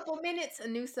couple minutes, a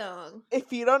new song.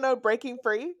 If you don't know Breaking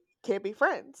Free, can't be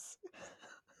friends.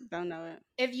 Don't know it.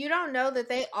 If you don't know that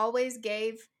they always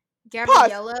gave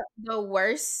Gabriella the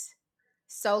worst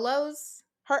solos.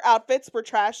 Her outfits were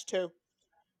trash too.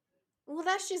 Well,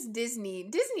 that's just Disney.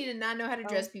 Disney did not know how to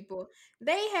dress Oh. people.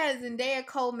 They had Zendaya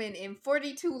Coleman in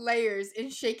 42 layers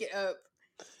and Shake It Up.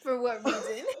 For what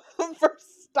reason? For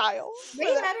style, They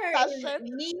for that had her fashion.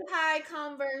 in knee-high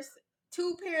Converse,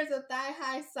 2 pairs of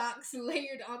thigh-high socks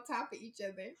layered on top of each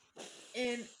other.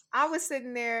 And I was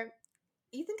sitting there,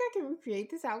 you think I can recreate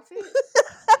this outfit?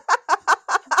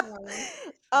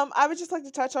 No. I would just like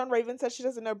to touch on Raven said she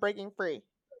doesn't know Breaking Free.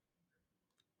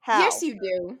 Yes, How? you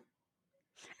do.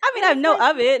 I mean, I know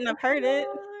of it and I've heard it,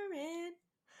 Flying,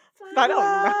 but I don't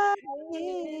remember.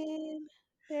 Flying,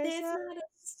 there's there's a not a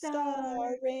star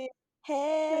star in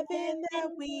heaven that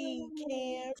we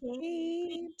can't can't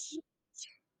reach.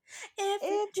 if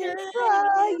If we're we're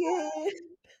trying. trying.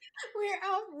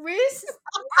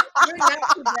 We're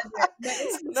not together, but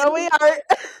it's No, we too aren't.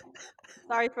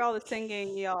 Sorry for all the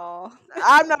singing, y'all.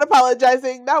 I'm not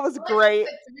apologizing. That was Alexa great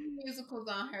put 3 musicals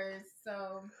on hers,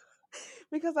 so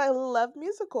because I love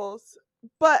musicals.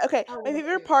 But okay, I my will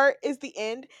favorite too. part is the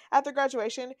end after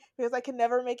graduation because I can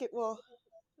never make it. Well,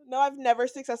 no, I've never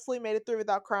successfully made it through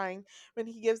without crying. When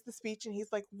he gives the speech and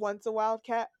he's like, once a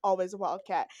wildcat, always a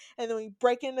wildcat. And then we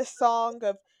break into song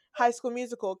of High School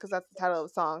Musical because that's the title of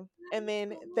the song. And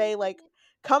then they like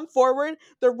come forward,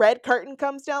 the red curtain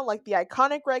comes down, like the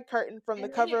iconic red curtain from the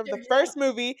And they cover hit of the their first jump.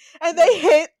 movie, and they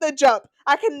hit the jump.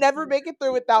 I can never make it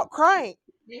through without crying.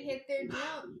 They hit their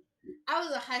jump. I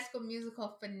was a High School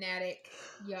Musical fanatic,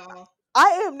 y'all.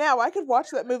 I am now. I could watch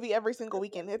that movie every single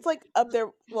weekend. It's like up there.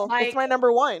 Well, it's Like, my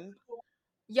number one.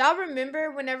 y'all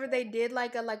remember whenever they did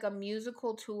like a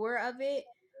musical tour of it?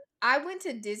 I went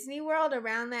to Disney World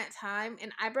around that time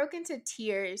and I broke into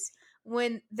tears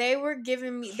when they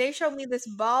showed me this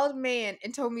bald man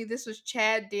and told me this was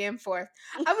Chad Danforth.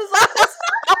 I was like, that's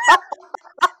not.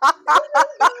 I was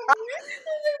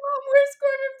like, Mom, where's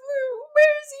Gordon Blue?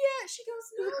 Where is he at? She goes,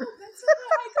 no, that's not.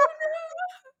 I go,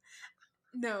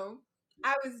 no.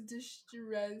 I was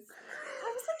distressed. I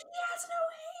was like, he has no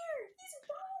hair. He's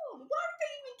bald.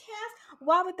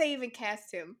 Why would they even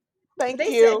cast him? Thank They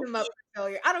set you. him up for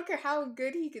failure. I don't care how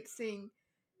good he could sing.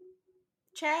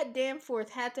 Chad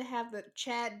Danforth had to have the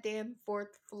Chad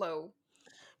Danforth flow.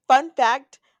 Fun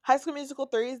fact, High School Musical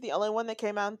 3 is the only one that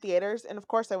came out in theaters, and of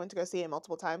course I went to go see it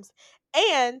multiple times.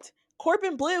 And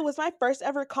Corbin Blue was my first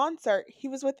ever concert. He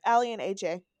was with Allie and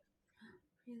AJ.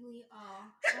 Really? Oh,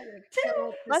 I would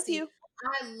kill to Bless see. you.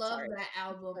 I love Sorry. that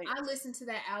album. Like, I listen to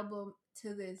that album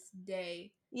to this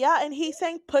day. Yeah, and he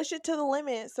sang Push It to the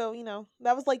Limit, so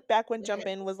that was like back when Yeah. Jump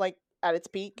In was like at its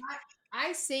peak.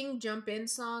 I sing jump in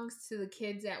songs to the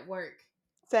kids at work.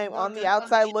 Same They'll on the jump on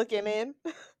the outside looking in.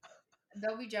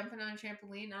 They'll be jumping on a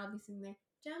trampoline. And I'll be sitting there.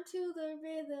 Jump to the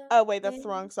rhythm. Oh wait, that's the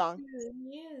wrong Dance song. to the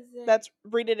music. That's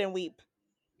Read It and Weep.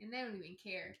 And they don't even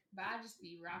care. But I just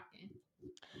be rocking.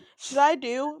 Should I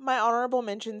do my honorable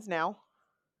mentions now?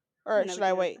 Or no, should we I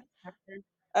can do wait? that after.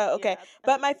 Oh, okay. Yeah,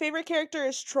 But my favorite character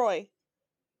is Troy.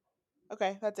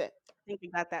 Okay, that's it. I think we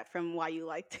got that from why you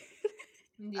liked it.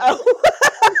 Yeah. Oh.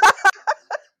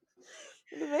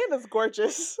 The man is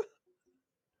gorgeous.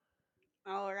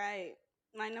 All right,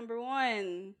 my number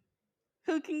one.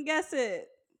 Who can guess it?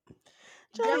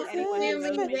 Anyone who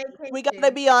Johnson's knows me. We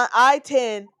gotta be on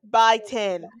I-10 by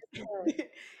 10.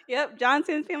 Yep,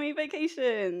 Johnson's Family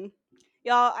Vacation.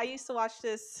 Y'all, I used to watch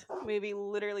this movie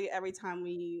literally every time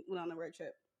we went on a road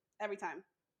trip. Every time.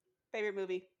 Favorite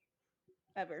movie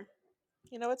ever.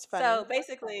 You know what's funny? So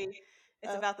basically,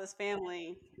 it's Oh. about this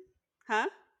family. Huh?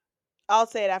 I'll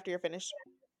say it after you're finished.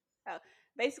 Oh,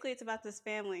 basically, it's about this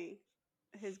family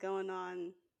who's going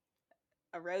on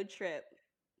a road trip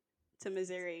to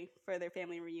Missouri for their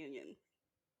family reunion.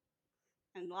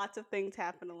 And lots of things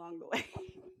happen along the way.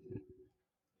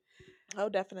 Oh,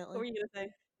 What definitely. were you going to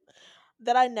say?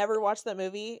 That I never watched that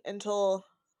movie until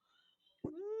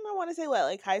I want to say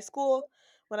like high school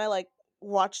when I like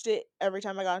watched it every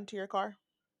time I got into your car.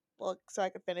 Well, so I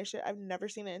could finish it. I've never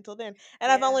seen it until then.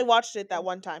 And I've Yeah. only watched it that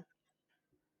one time.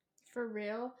 For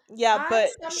real? Yeah, I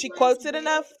but she quotes it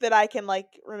enough that I can like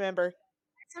remember.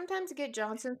 sometimes get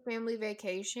Johnson's Family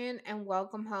Vacation and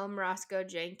Welcome Home Roscoe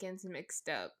Jenkins mixed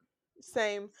up.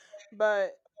 Same,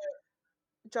 but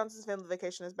Johnson's Family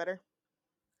Vacation is better.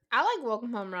 I like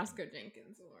Welcome Home Roscoe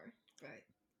Jenkins more, but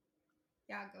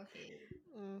y'all go ahead.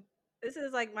 Mm. This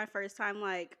is like my first time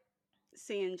like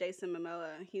seeing Jason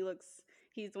Momoa.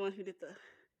 He's the one who did the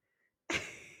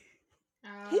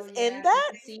Oh, He's yeah, in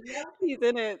that? Casino? He's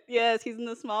in it. Yes, he's in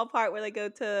the small part where they go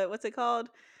to what's it called?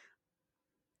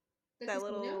 The That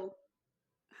casino? little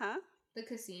Huh? The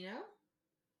casino?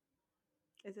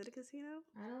 Is it a casino?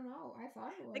 I don't know. I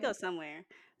thought it was. They go somewhere.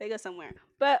 They go somewhere.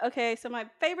 But okay, so my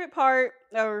favorite part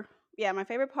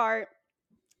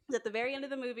is at the very end of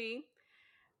the movie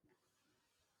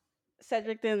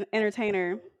Cedric the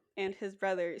Entertainer and his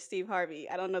brother Steve Harvey.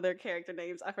 I don't know their character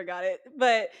names. I forgot it.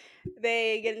 But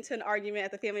they get into an argument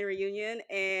at the family reunion,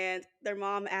 and their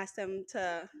mom asks them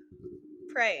to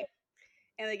pray,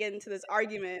 and they get into this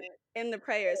argument in the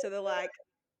prayer. So they're like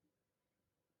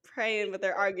praying, but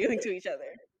they're arguing to each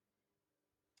other.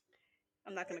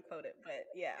 I'm not gonna quote it, but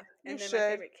yeah. You And then my should.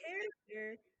 favorite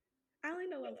character, I only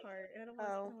know one part, and I don't want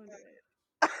Oh. to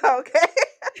do it. Okay.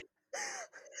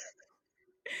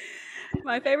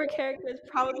 My favorite character is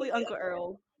probably Uncle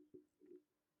Earl,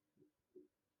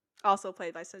 also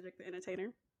played by Cedric the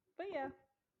Entertainer. But yeah,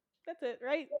 that's it,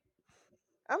 right?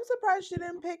 I'm surprised you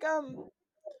didn't pick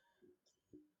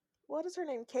what is her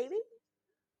name? Katie?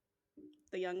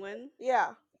 The young one.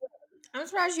 Yeah. I'm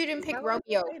surprised you didn't pick Why would I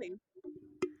Romeo. pick Katie?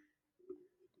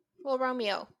 Well,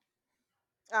 Romeo.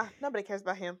 Nobody cares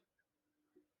about him.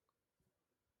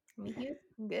 I mean, he was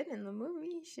good in the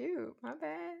movie. Shoot, my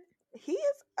bad. He's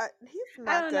I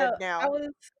not don't good know. now.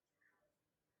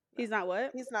 He's not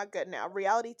what? He's not good now.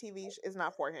 Reality TV is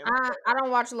not for him. I don't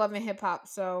watch Love and Hip Hop,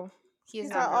 so He's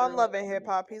not not on good. Love and Hip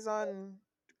Hop. He's on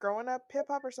Growing Up Hip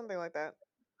Hop or something like that.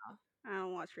 I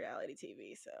don't watch reality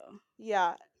TV, so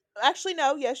Yeah. Actually,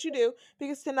 no. Yes, you do.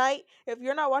 Because tonight, if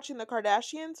you're not watching the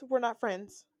Kardashians, we're not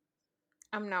friends.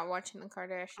 I'm not watching the I'm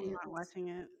Kardashians. not watching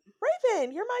it.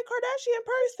 Raven, you're my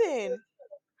Kardashian person.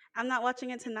 I'm not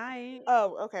watching it tonight.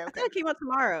 Oh, okay, I okay. thought it came out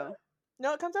tomorrow.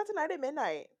 No, it comes out tonight at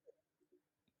midnight.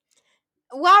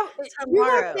 Well, you're gonna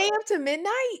Tomorrow. stay up to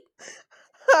midnight?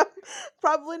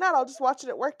 Probably not. I'll just watch it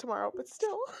at work tomorrow, but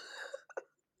still.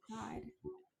 God.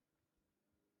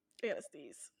 I gotta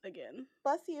sneeze again.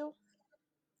 Bless you.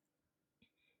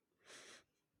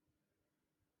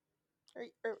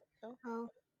 Oh. Oh, is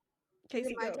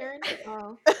Casey, it my go. turn?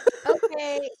 Oh.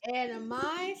 Okay, and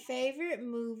my favorite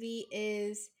movie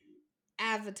is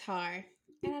Avatar.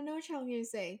 And I know what y'all gonna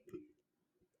say.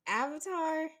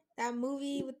 Avatar, that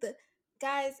movie with the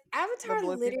guys, Avatar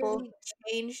blue people? literally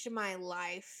changed my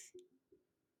life.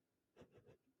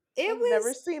 It I've was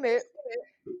never seen it.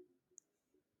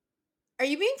 Are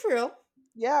you being for real?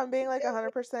 Yeah, I'm being like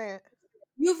 100%.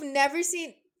 You've never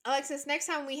seen Alexis, next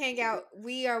time we hang out,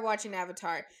 we are watching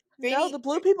Avatar. No, the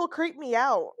blue people creep me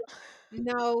out.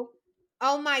 No.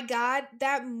 Oh my god,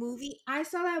 that movie. I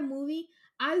saw that movie.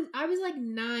 I was like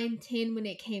 9, 10 when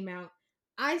it came out.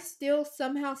 I still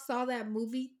somehow saw that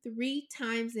movie 3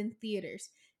 times in theaters.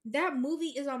 That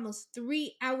movie is almost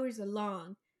 3 hours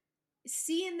long.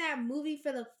 Seeing that movie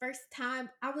for the first time,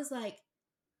 I was like,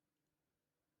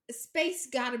 space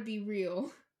gotta be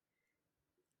real.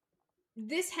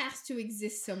 This has to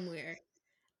exist somewhere.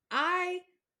 I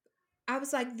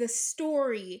was like, the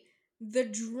story, the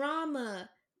drama,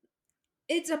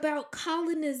 it's about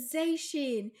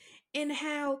colonization and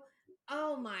how,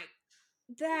 oh my,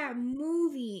 that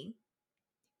movie,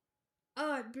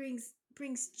 oh, it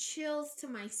brings chills to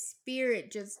my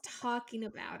spirit just talking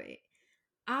about it.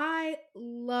 I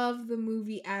love the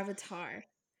movie Avatar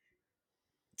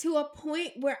to a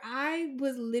point where I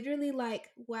was literally like,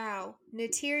 wow,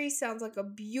 Natiri sounds like a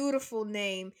beautiful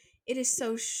name. It is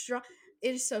so strong.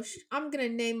 I'm going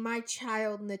to name my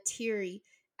child Natiri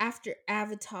after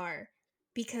Avatar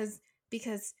because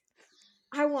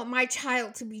I want my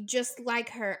child to be just like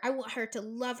her. I want her to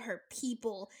love her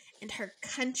people and her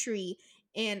country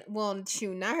and, well,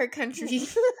 shoot, not her country.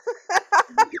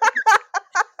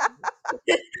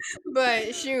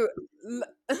 But shoot,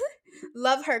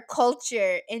 love her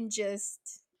culture and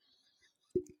just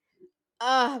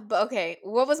but okay,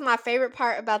 what was my favorite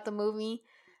part about the movie?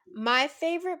 My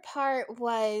favorite part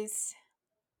was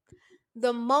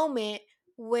the moment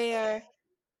where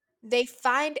they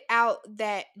find out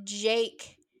that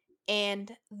Jake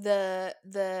and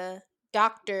the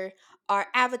doctor are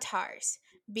avatars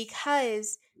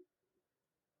because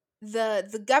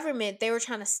the government, they were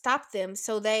trying to stop them,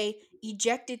 so they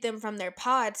ejected them from their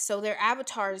pods, so their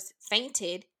avatars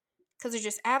fainted because they're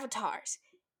just avatars.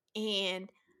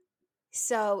 And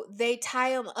so they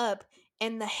tie them up,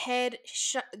 and the head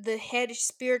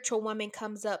spiritual woman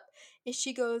comes up, and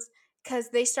she goes, because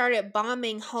they started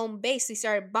bombing home base, they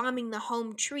started bombing the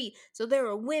home tree, so there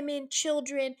were women,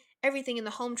 children, everything in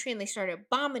the home tree, and they started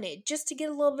bombing it just to get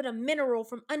a little bit of mineral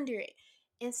from under it.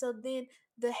 And so then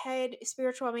the head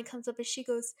spiritual woman comes up and she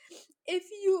goes, if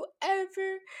you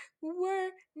ever were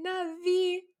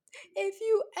Navi, if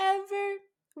you ever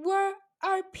were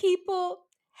our people,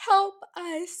 help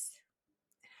us.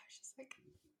 And I was just like,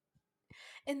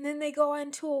 and then they go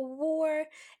into a war,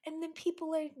 and then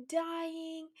people are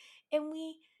dying, and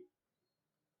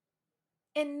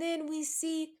then we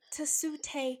see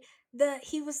Tasute,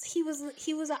 he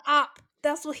was a op.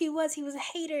 That's what he was. He was a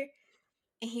hater.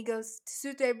 and he goes,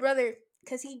 Sute, brother,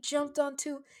 because he jumped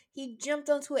onto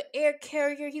an air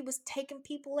carrier. He was taking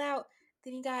people out.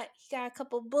 Then he got a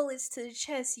couple bullets to the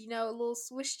chest, a little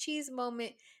Swiss cheese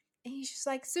moment. And he's just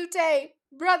like, Sute,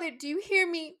 brother, do you hear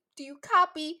me? Do you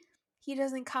copy? He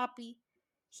doesn't copy.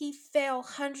 He fell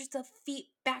hundreds of feet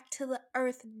back to the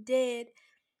earth dead.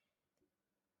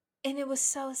 And it was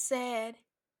so sad.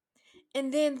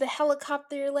 And then the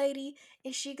helicopter lady,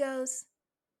 and she goes,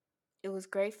 it was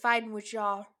great fighting with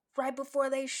y'all. Right before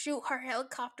they shoot her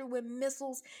helicopter with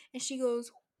missiles, and she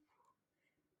goes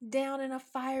down in a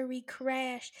fiery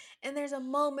crash. And there's a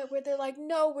moment where they're like,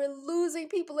 no, we're losing.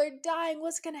 People are dying.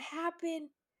 What's going to happen?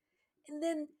 And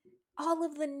then all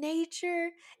of the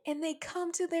nature, and they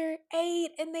come to their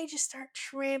aid, and they just start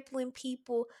trampling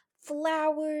people.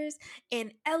 Flowers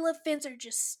and elephants are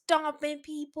just stomping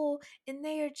people, and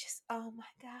they are just, oh my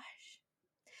gosh.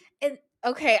 And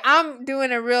okay, I'm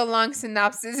doing a real long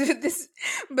synopsis of this,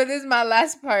 but this is my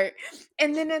last part.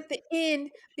 And then at the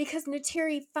end, because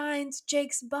Nateri finds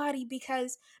Jake's body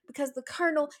because the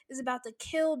colonel is about to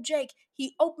kill Jake,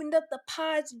 he opened up the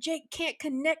pods. Jake can't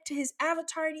connect to his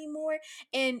avatar anymore,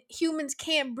 and humans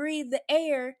can't breathe the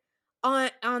air on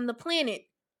the planet.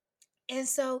 And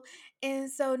so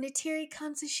Nateri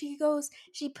comes and she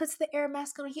puts the air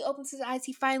mask on, he opens his eyes,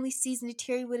 he finally sees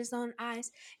Nateri with his own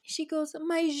eyes. She goes,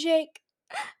 my Jake.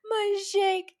 And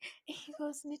he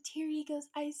goes, Nateri, he goes,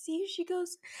 I see you. She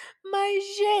goes, my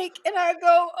Jake. And I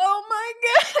go, oh my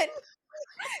God.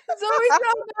 Zoe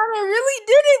Saldana really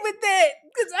did it with that.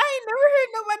 Because I ain't never heard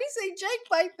nobody say Jake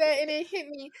like that, and it hit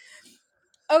me.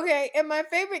 Okay, and my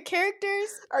favorite characters,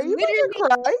 Are you about to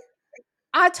cry?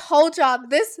 I told y'all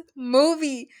this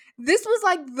was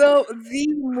like the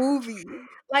movie.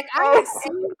 Like I had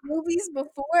seen movies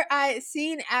before, I had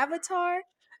seen Avatar,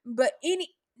 but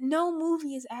no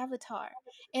movie is Avatar.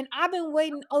 And I've been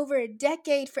waiting over a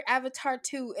decade for Avatar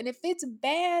 2. And if it's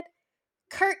bad,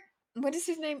 what is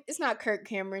his name? It's not Kirk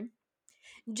Cameron.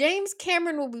 James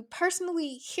Cameron will be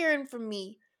personally hearing from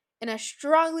me in a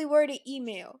strongly worded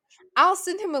email. I'll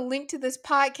send him a link to this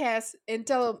podcast and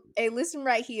tell him, hey, listen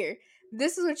right here.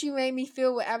 This is what you made me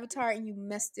feel with Avatar, and you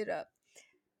messed it up.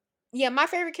 Yeah, my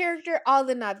favorite character, all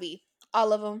the Na'vi.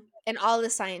 All of them. And all the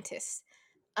scientists.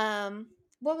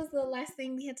 What was the last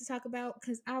thing we had to talk about?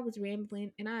 Because I was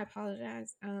rambling, and I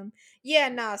apologize. So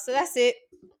that's it.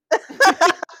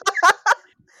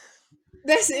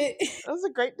 That's it. That was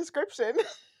a great description.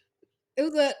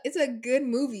 It's a good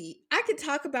movie. I could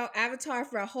talk about Avatar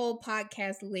for a whole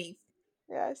podcast length.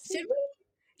 Yeah, Should we?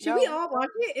 Should we all watch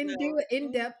it and do it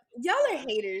in depth? Y'all are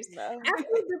haters. No. After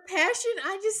the passion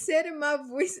I just said in my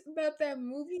voice about that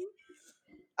movie.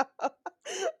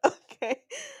 Okay.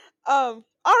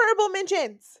 Honorable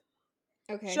mentions.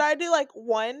 Okay. Should I do like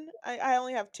one? I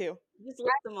only have two. Just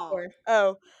list them all.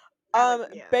 Oh.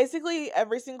 Yeah. Basically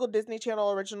every single Disney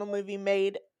Channel original movie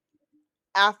made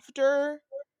after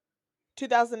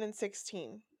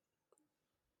 2016.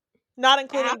 Not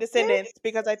including Descendants,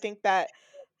 because I think that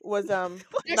was not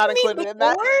included in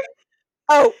that.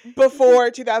 Oh, before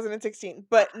 2016,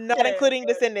 but not including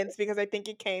Descendants because I think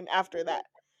it came after that.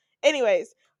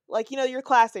 Anyways, like your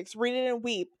classics, Read It and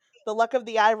Weep, The Luck of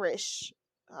the Irish.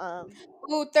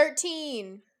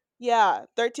 13. Yeah,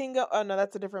 13 go. Oh no,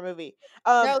 that's a different movie.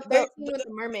 No, 13 with the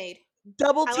mermaid.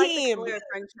 Double I Team. like The Color of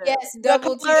Friendship. Yes, The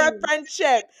Double Color Team. of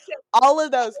Friendship. All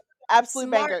of those absolute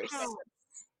Smart bangers. House.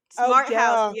 Smart Oh,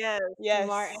 House, yeah. yes. Yes.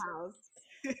 Smart House.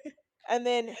 And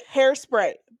then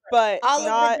Hairspray, but All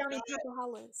not. of the Johnny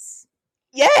Papahalas.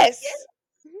 Yes.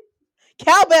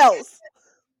 Cowbells.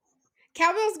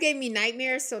 Cowbells gave me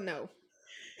nightmares, so no.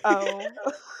 Oh,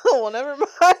 well, never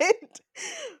mind.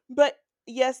 But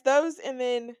yes, those, and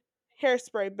then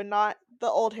Hairspray, but not the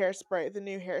old Hairspray, the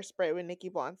new Hairspray with Nikki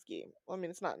Blonsky. Well, I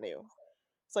mean, it's not new.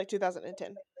 It's like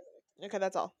 2010. Okay,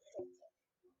 that's all.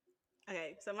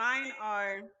 Okay, so mine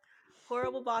are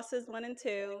Horrible Bosses 1 and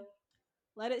 2,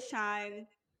 Let It Shine,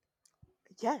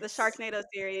 Yes. the Sharknado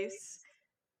series,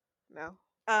 No.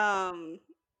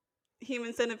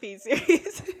 Human Centipede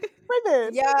series. Right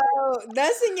there. Yo,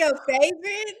 that's in your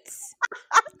favorites?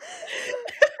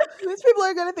 These people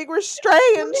are gonna think we're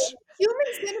strange.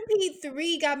 Human Centipede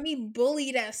 3 got me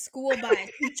bullied at school by a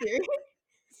teacher.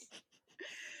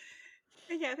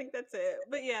 Yeah, I think that's it.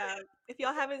 But yeah, if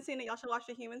y'all haven't seen it, y'all should watch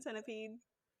the Human Centipede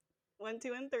 1,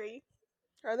 2, and 3.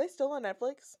 Are they still on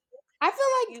Netflix? I feel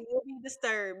like You will be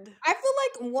disturbed. I feel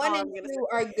like 1 Oh, and I'm gonna 2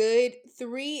 are good.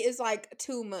 3 is like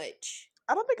too much.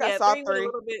 I don't think Yeah, I saw 3 was a 3.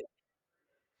 little bit.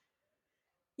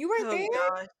 You weren't Oh there?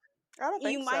 gosh, I don't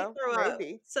think you might so. throw up.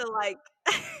 Maybe. So like,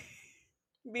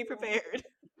 be prepared.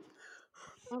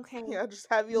 Okay. Yeah, just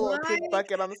have your little puke My-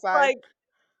 bucket on the side. Like,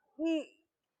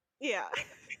 Yeah.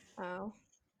 Oh.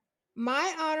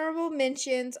 My honorable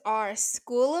mentions are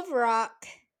School of Rock,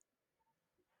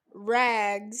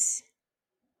 Rags,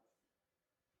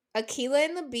 Aquila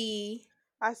and the Bee,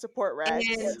 I support Rags.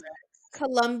 and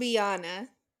Columbiana.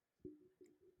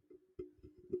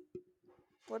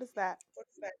 What is that?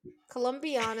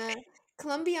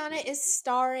 Columbiana is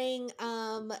starring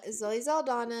Zoe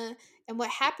Saldana, and what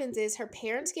happens is her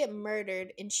parents get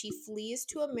murdered and she flees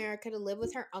to America to live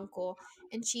with her uncle,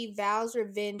 and she vows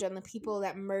revenge on the people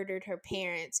that murdered her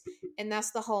parents, and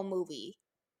that's the whole movie.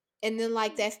 And then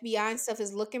like the FBI and stuff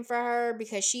is looking for her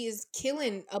because she is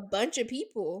killing a bunch of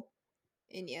people.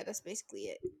 And yeah, that's basically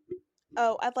it.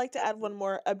 Oh, I'd like to add one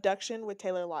more: Abduction with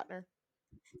Taylor Lautner.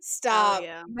 Stop.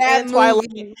 yeah. That And Twilight.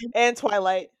 movie. And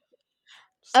Twilight.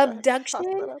 Just gotta toss Abduction?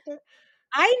 that out there.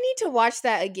 I need to watch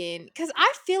that again because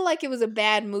I feel like it was a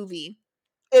bad movie.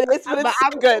 It is, but But it's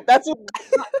so good. That's what.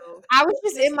 I was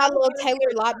just It's in my so little good.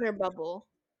 Taylor Lautner bubble.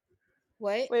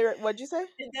 What? Wait, what'd you say?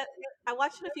 I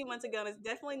watched it a few months ago, and it's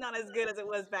definitely not as good as it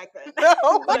was back then.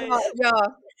 No. But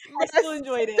Y'all, I still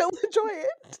enjoyed it. Still enjoy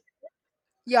it.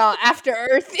 y'all, After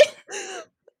Earth.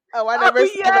 Oh, I never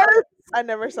saw yes. that. I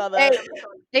never saw Hey, that.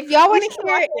 if y'all We want should to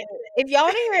watch hear, it. if y'all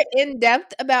want to hear in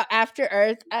depth about After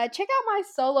Earth, check out my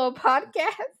solo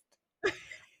podcast.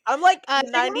 I'm like Check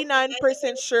out-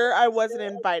 99% sure I wasn't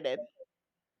invited.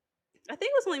 I think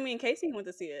it was only me and Casey who went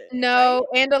to see it. No,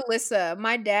 Right? and Alyssa.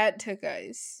 My dad took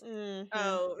us, Mhm.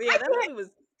 Oh, yeah, that movie was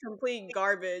complete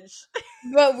garbage.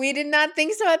 but we did not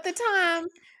think so at the time.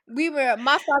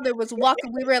 My father was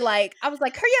walking. We were like, I was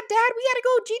like, hurry up, Dad, we gotta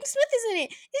go. Jaden Smith is in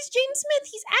it. It's Jaden Smith.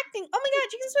 He's acting. Oh my God,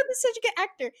 Jaden Smith is such a good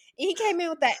actor. And he came in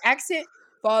with that accent.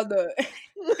 Father,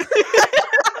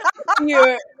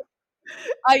 here,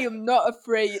 I am not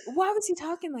afraid. Why was he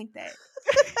talking like that?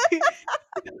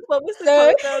 What was the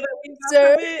Sir, quote though that we got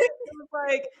sir, from it? It was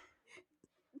like,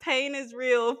 "Pain is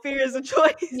real, fear is a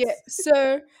choice." yeah,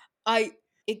 sir,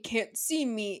 it can't see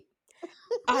me.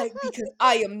 Because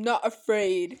I am not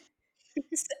afraid.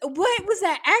 What was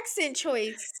that accent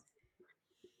choice?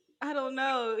 I don't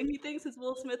know. He thinks it's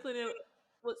Will Smith when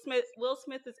Will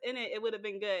Smith is in it. It would have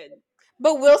been good,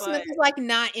 But Will but Smith is like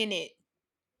not in it.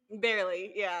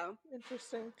 barely. Yeah,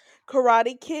 Interesting.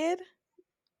 Karate Kid.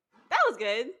 that was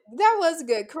good. That was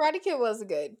good. Karate Kid was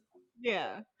good.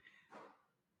 Yeah,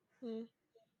 Hmm.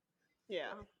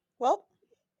 yeah. Well,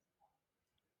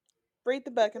 read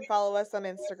the book and follow us on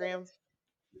Instagram.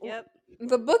 Yep.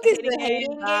 The book The is Hating The Game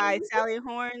Hating by Game. Sally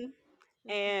Horn,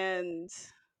 and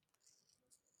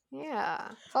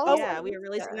Yeah. Follow us Oh, yeah, on we are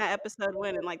releasing Insta, that episode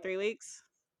when in like 3 weeks,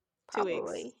 2 weeks,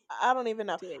 probably. I don't even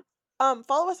know. 2 weeks.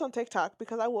 Follow us on TikTok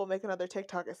because I will make another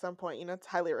TikTok at some point. You know, it's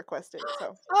highly requested.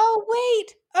 So Oh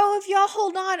wait. Oh, if y'all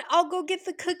hold on, I'll go get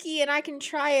the cookie and I can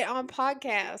try it on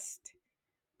podcast.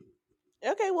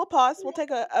 okay, we'll pause. We'll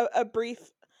take a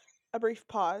brief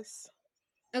pause.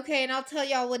 Okay, and I'll tell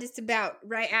y'all what it's about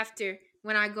right after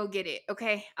when I go get it.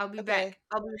 Okay, I'll be Okay. back.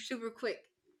 I'll be super quick.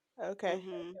 Okay.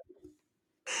 Mm-hmm.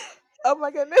 Oh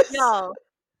my goodness. Y'all,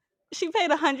 she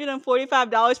paid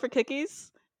 $145 for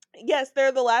cookies. Yes,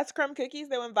 they're the last crumb cookies.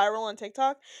 They went viral on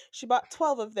TikTok. She bought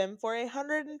 12 of them for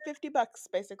 $150,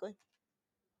 basically.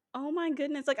 Oh my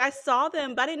goodness! Like I saw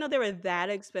them, but I didn't know they were that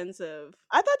expensive.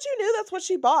 I thought you knew that's what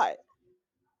she bought.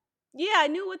 Yeah, I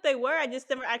knew what they were. I just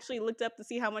never actually looked up to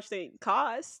see how much they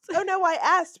cost. Oh no, I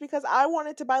asked because I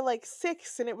wanted to buy like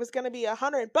 6 and it was going to be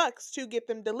 $100 to get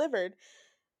them delivered.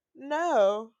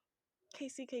 No.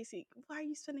 Casey, why are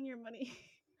you spending your money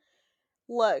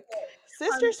Look,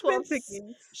 sister on 12 spends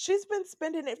cookies? she's been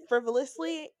spending it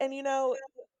frivolously, and you know,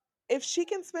 if she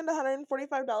can spend $145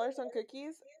 on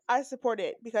cookies, I support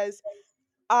it because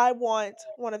I want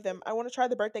one of them. I want to try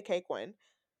the birthday cake one.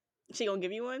 She gonna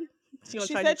give you one? She gonna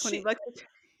She charge you said 20 she bucks?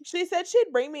 she said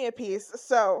she'd bring me a piece.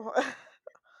 So,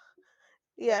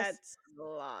 yes. That's a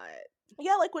lot.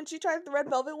 Yeah, like when she tried the red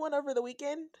velvet one over the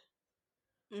weekend.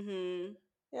 Mm-hmm.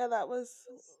 Yeah, that was.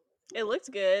 It looks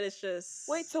good. It's just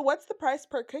Wait, so what's the price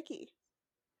per cookie?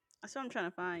 that's what I'm trying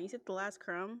to find. You said the last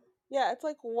crumb. Yeah, it's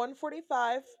like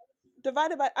 145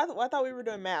 divided by I thought we were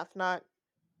doing math, not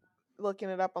looking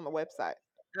it up on the website.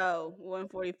 Oh,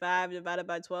 145 divided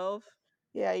by 12.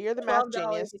 Yeah, you're the math $12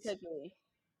 genius. a cookie.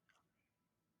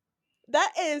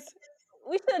 That is.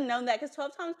 We should have known that because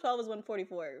 12 times 12 is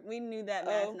 144. We knew that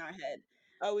math Oh, in our head.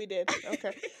 oh, we did.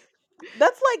 Okay,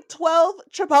 that's like 12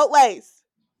 Chipotles.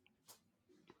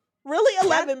 Really,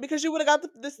 11 because you would have got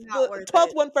Not the worth 12th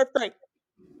it. one for free.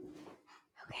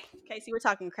 Okay. Casey, we're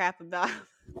talking crap about.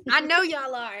 I know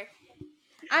y'all are.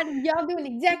 Y'all doing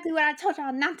exactly what I told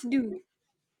y'all not to do.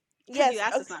 Because you Yes.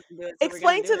 asked us not to do it, so we're gonna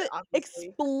Explain do to it, the obviously.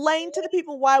 explain to the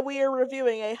people why we are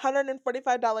reviewing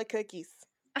 $145 cookies.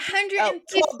 Oh, $12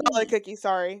 $150. cookie.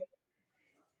 Sorry,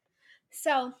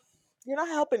 So you're not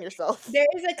helping yourself. there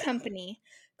is a company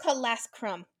called Last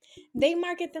Crumb. They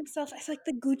market themselves as like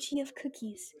the Gucci of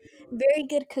cookies. Very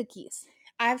good cookies.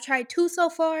 I've tried 2 so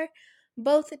far,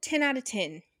 both 10 out of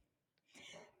 10.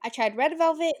 I tried Red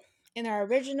Velvet and our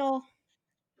original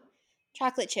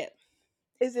chocolate chip.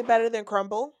 Is it better than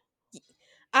Crumble?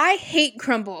 I hate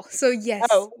crumble, so yes.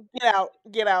 Oh, get out!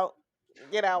 Get out!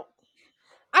 Get out!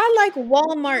 I like on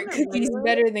Walmart their cookies wait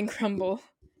better than crumble.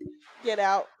 Get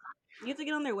out! You have to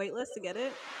get on their wait list to get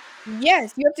it.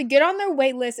 Yes, you have to get on their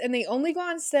wait list, and they only go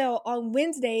on sale on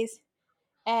Wednesdays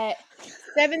at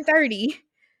 7:30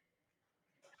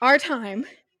 our time.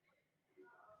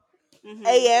 Mhm.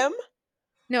 A.M.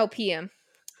 No, PM.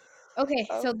 Okay,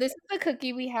 Oh. so this is the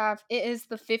cookie we have. It is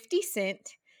the 50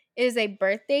 cent. It is a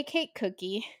birthday cake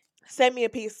cookie. Send me a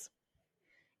piece.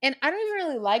 And I don't even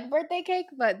really like birthday cake,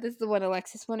 but this is the one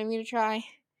Alexis wanted me to try.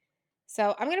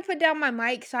 So I'm gonna put down my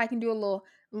mic so I can do a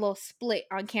little split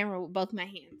on camera with both my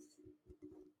hands.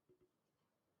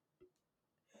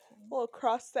 A little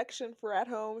cross section for at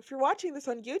home. If you're watching this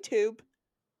on YouTube,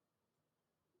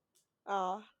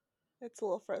 it's a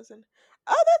little frozen.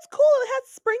 Oh, that's cool. It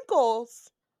has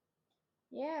sprinkles.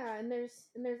 Yeah, and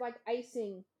there's like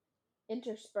icing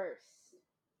interspersed.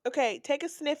 Okay, take a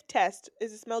sniff test.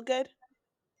 Does it smell good?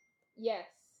 Yes,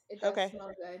 it does Okay.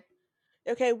 smell good.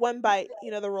 Okay, one bite.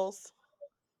 You know the rules.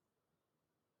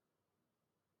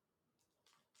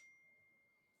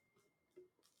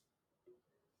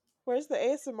 Where's the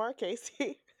ASMR,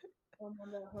 Casey? Oh my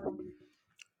god, hold on.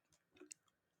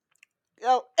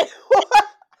 Oh.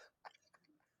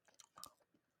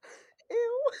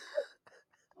 Ew.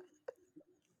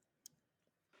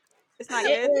 It's not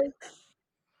It good. is,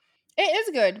 it is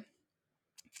good.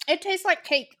 It tastes like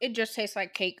cake. It just tastes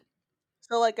like cake.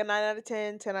 So like a 9 out of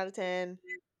 10, 10 out of 10.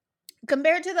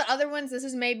 Compared to the other ones, this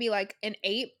is maybe like an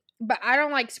 8, but I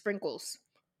don't like sprinkles.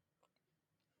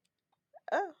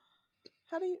 Oh.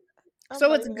 How do you So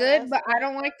not it's even gonna good, ask but that. I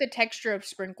don't like the texture of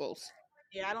sprinkles.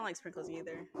 Yeah, I don't like sprinkles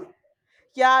either.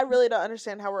 Yeah, I really don't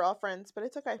understand how we're all friends, but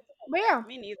it's okay. But yeah,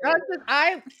 Me neither.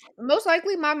 I most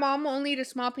likely my mom will only eat a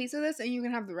small piece of this, and you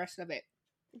can have the rest of it.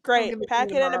 Great. give it to Pack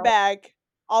me it in a tomorrow. bag.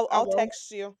 I I'll will. text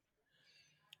you.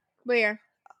 But yeah,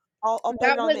 I'll put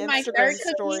that it on was the my third Instagram cookie.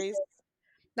 stories.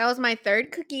 That was my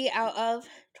third cookie out of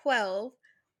 12.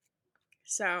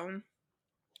 So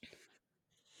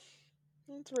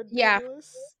It's yeah,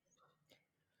 ridiculous.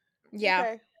 yeah.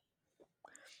 Okay.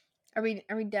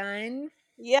 Are we done?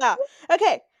 Yeah.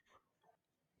 Okay.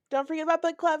 Don't forget about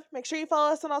Book Club. Make sure you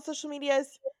follow us on all social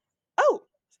medias. Oh,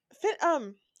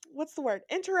 what's the word?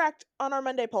 Interact on our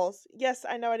Monday polls. Yes,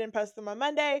 I know I didn't post them on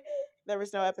Monday. There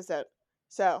was no episode.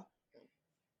 So,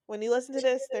 when you listen to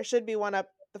this, there should be one up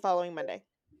the following Monday.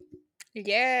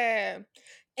 Yeah.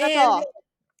 That's all.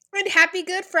 And happy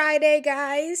Good Friday,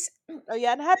 guys. Oh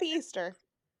yeah, and happy Easter.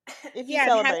 If you Yeah, and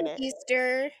celebrate happy it.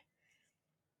 Easter.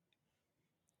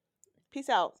 Peace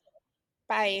out.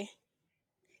 Bye.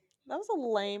 That was a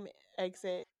lame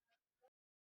exit.